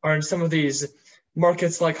 are in some of these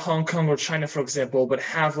markets like Hong Kong or China, for example, but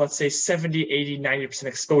have, let's say, 70, 80, 90%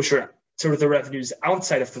 exposure to the revenues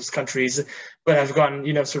outside of those countries, but have gotten,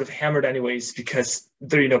 sort of hammered anyways because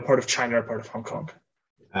they're, part of China or part of Hong Kong?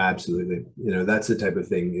 Absolutely. That's the type of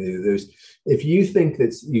thing. If you think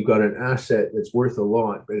that you've got an asset that's worth a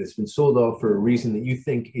lot, but it's been sold off for a reason that you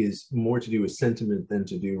think is more to do with sentiment than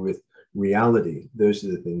to do with reality, those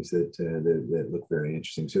are the things that look very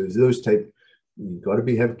interesting. So it's those type. You've got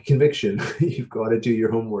to have conviction. You've got to do your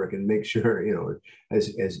homework and make sure,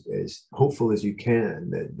 as hopeful as you can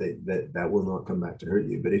that will not come back to hurt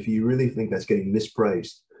you. But if you really think that's getting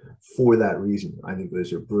mispriced for that reason, I think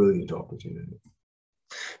those are brilliant opportunities.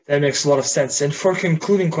 That makes a lot of sense. And for a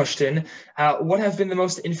concluding question, what have been the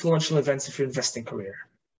most influential events of your investing career?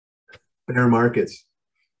 Bear markets.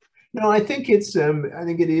 No, I think it's. I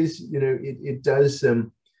think it is. It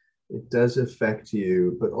does affect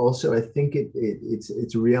you, but also I think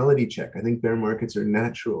it's a reality check. I think bear markets are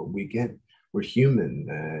natural. We're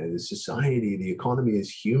human. Society, the economy is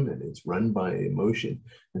human. It's run by emotion,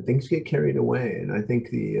 and things get carried away. And I think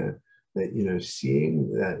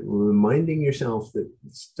seeing that, reminding yourself that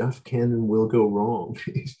stuff can and will go wrong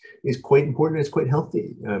is quite important. It's quite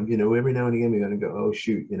healthy. Every now and again we got to go, oh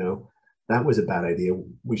shoot, that was a bad idea.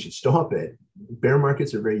 We should stop it. Bear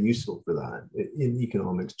markets are very useful for that in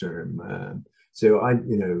economics term. So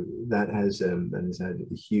that has had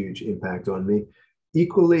a huge impact on me.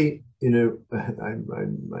 Equally, I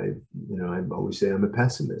always say I'm a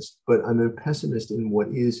pessimist, but I'm a pessimist in what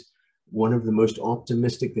is one of the most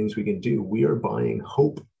optimistic things we can do. We are buying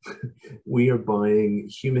hope. We are buying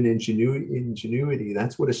human ingenuity.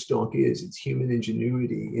 That's what a stock is. It's human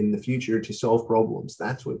ingenuity in the future to solve problems.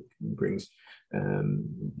 That's what brings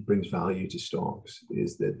value to stocks,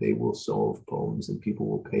 is that they will solve problems and people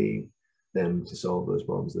will pay them to solve those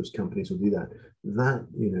problems. Those companies will do that. That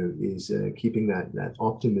is keeping that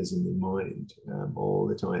optimism in mind all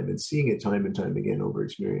the time, and seeing it time and time again over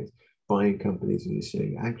experience. Buying companies and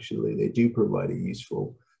saying, actually, they do provide a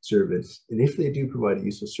useful service. And if they do provide a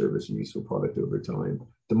useful service, a useful product over time,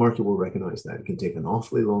 the market will recognize that. It can take an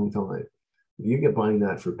awfully long time. If you get buying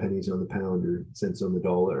that for pennies on the pound or cents on the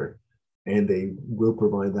dollar, and they will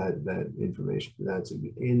provide that information, that's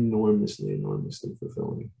enormously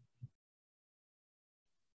fulfilling.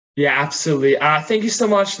 Yeah, absolutely. Thank you so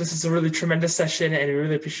much. This is a really tremendous session, and we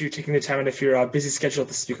really appreciate you taking the time out of your busy schedule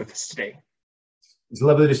to speak with us today. It's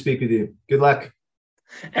lovely to speak with you. Good luck.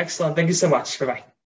 Excellent. Thank you so much. Bye-bye.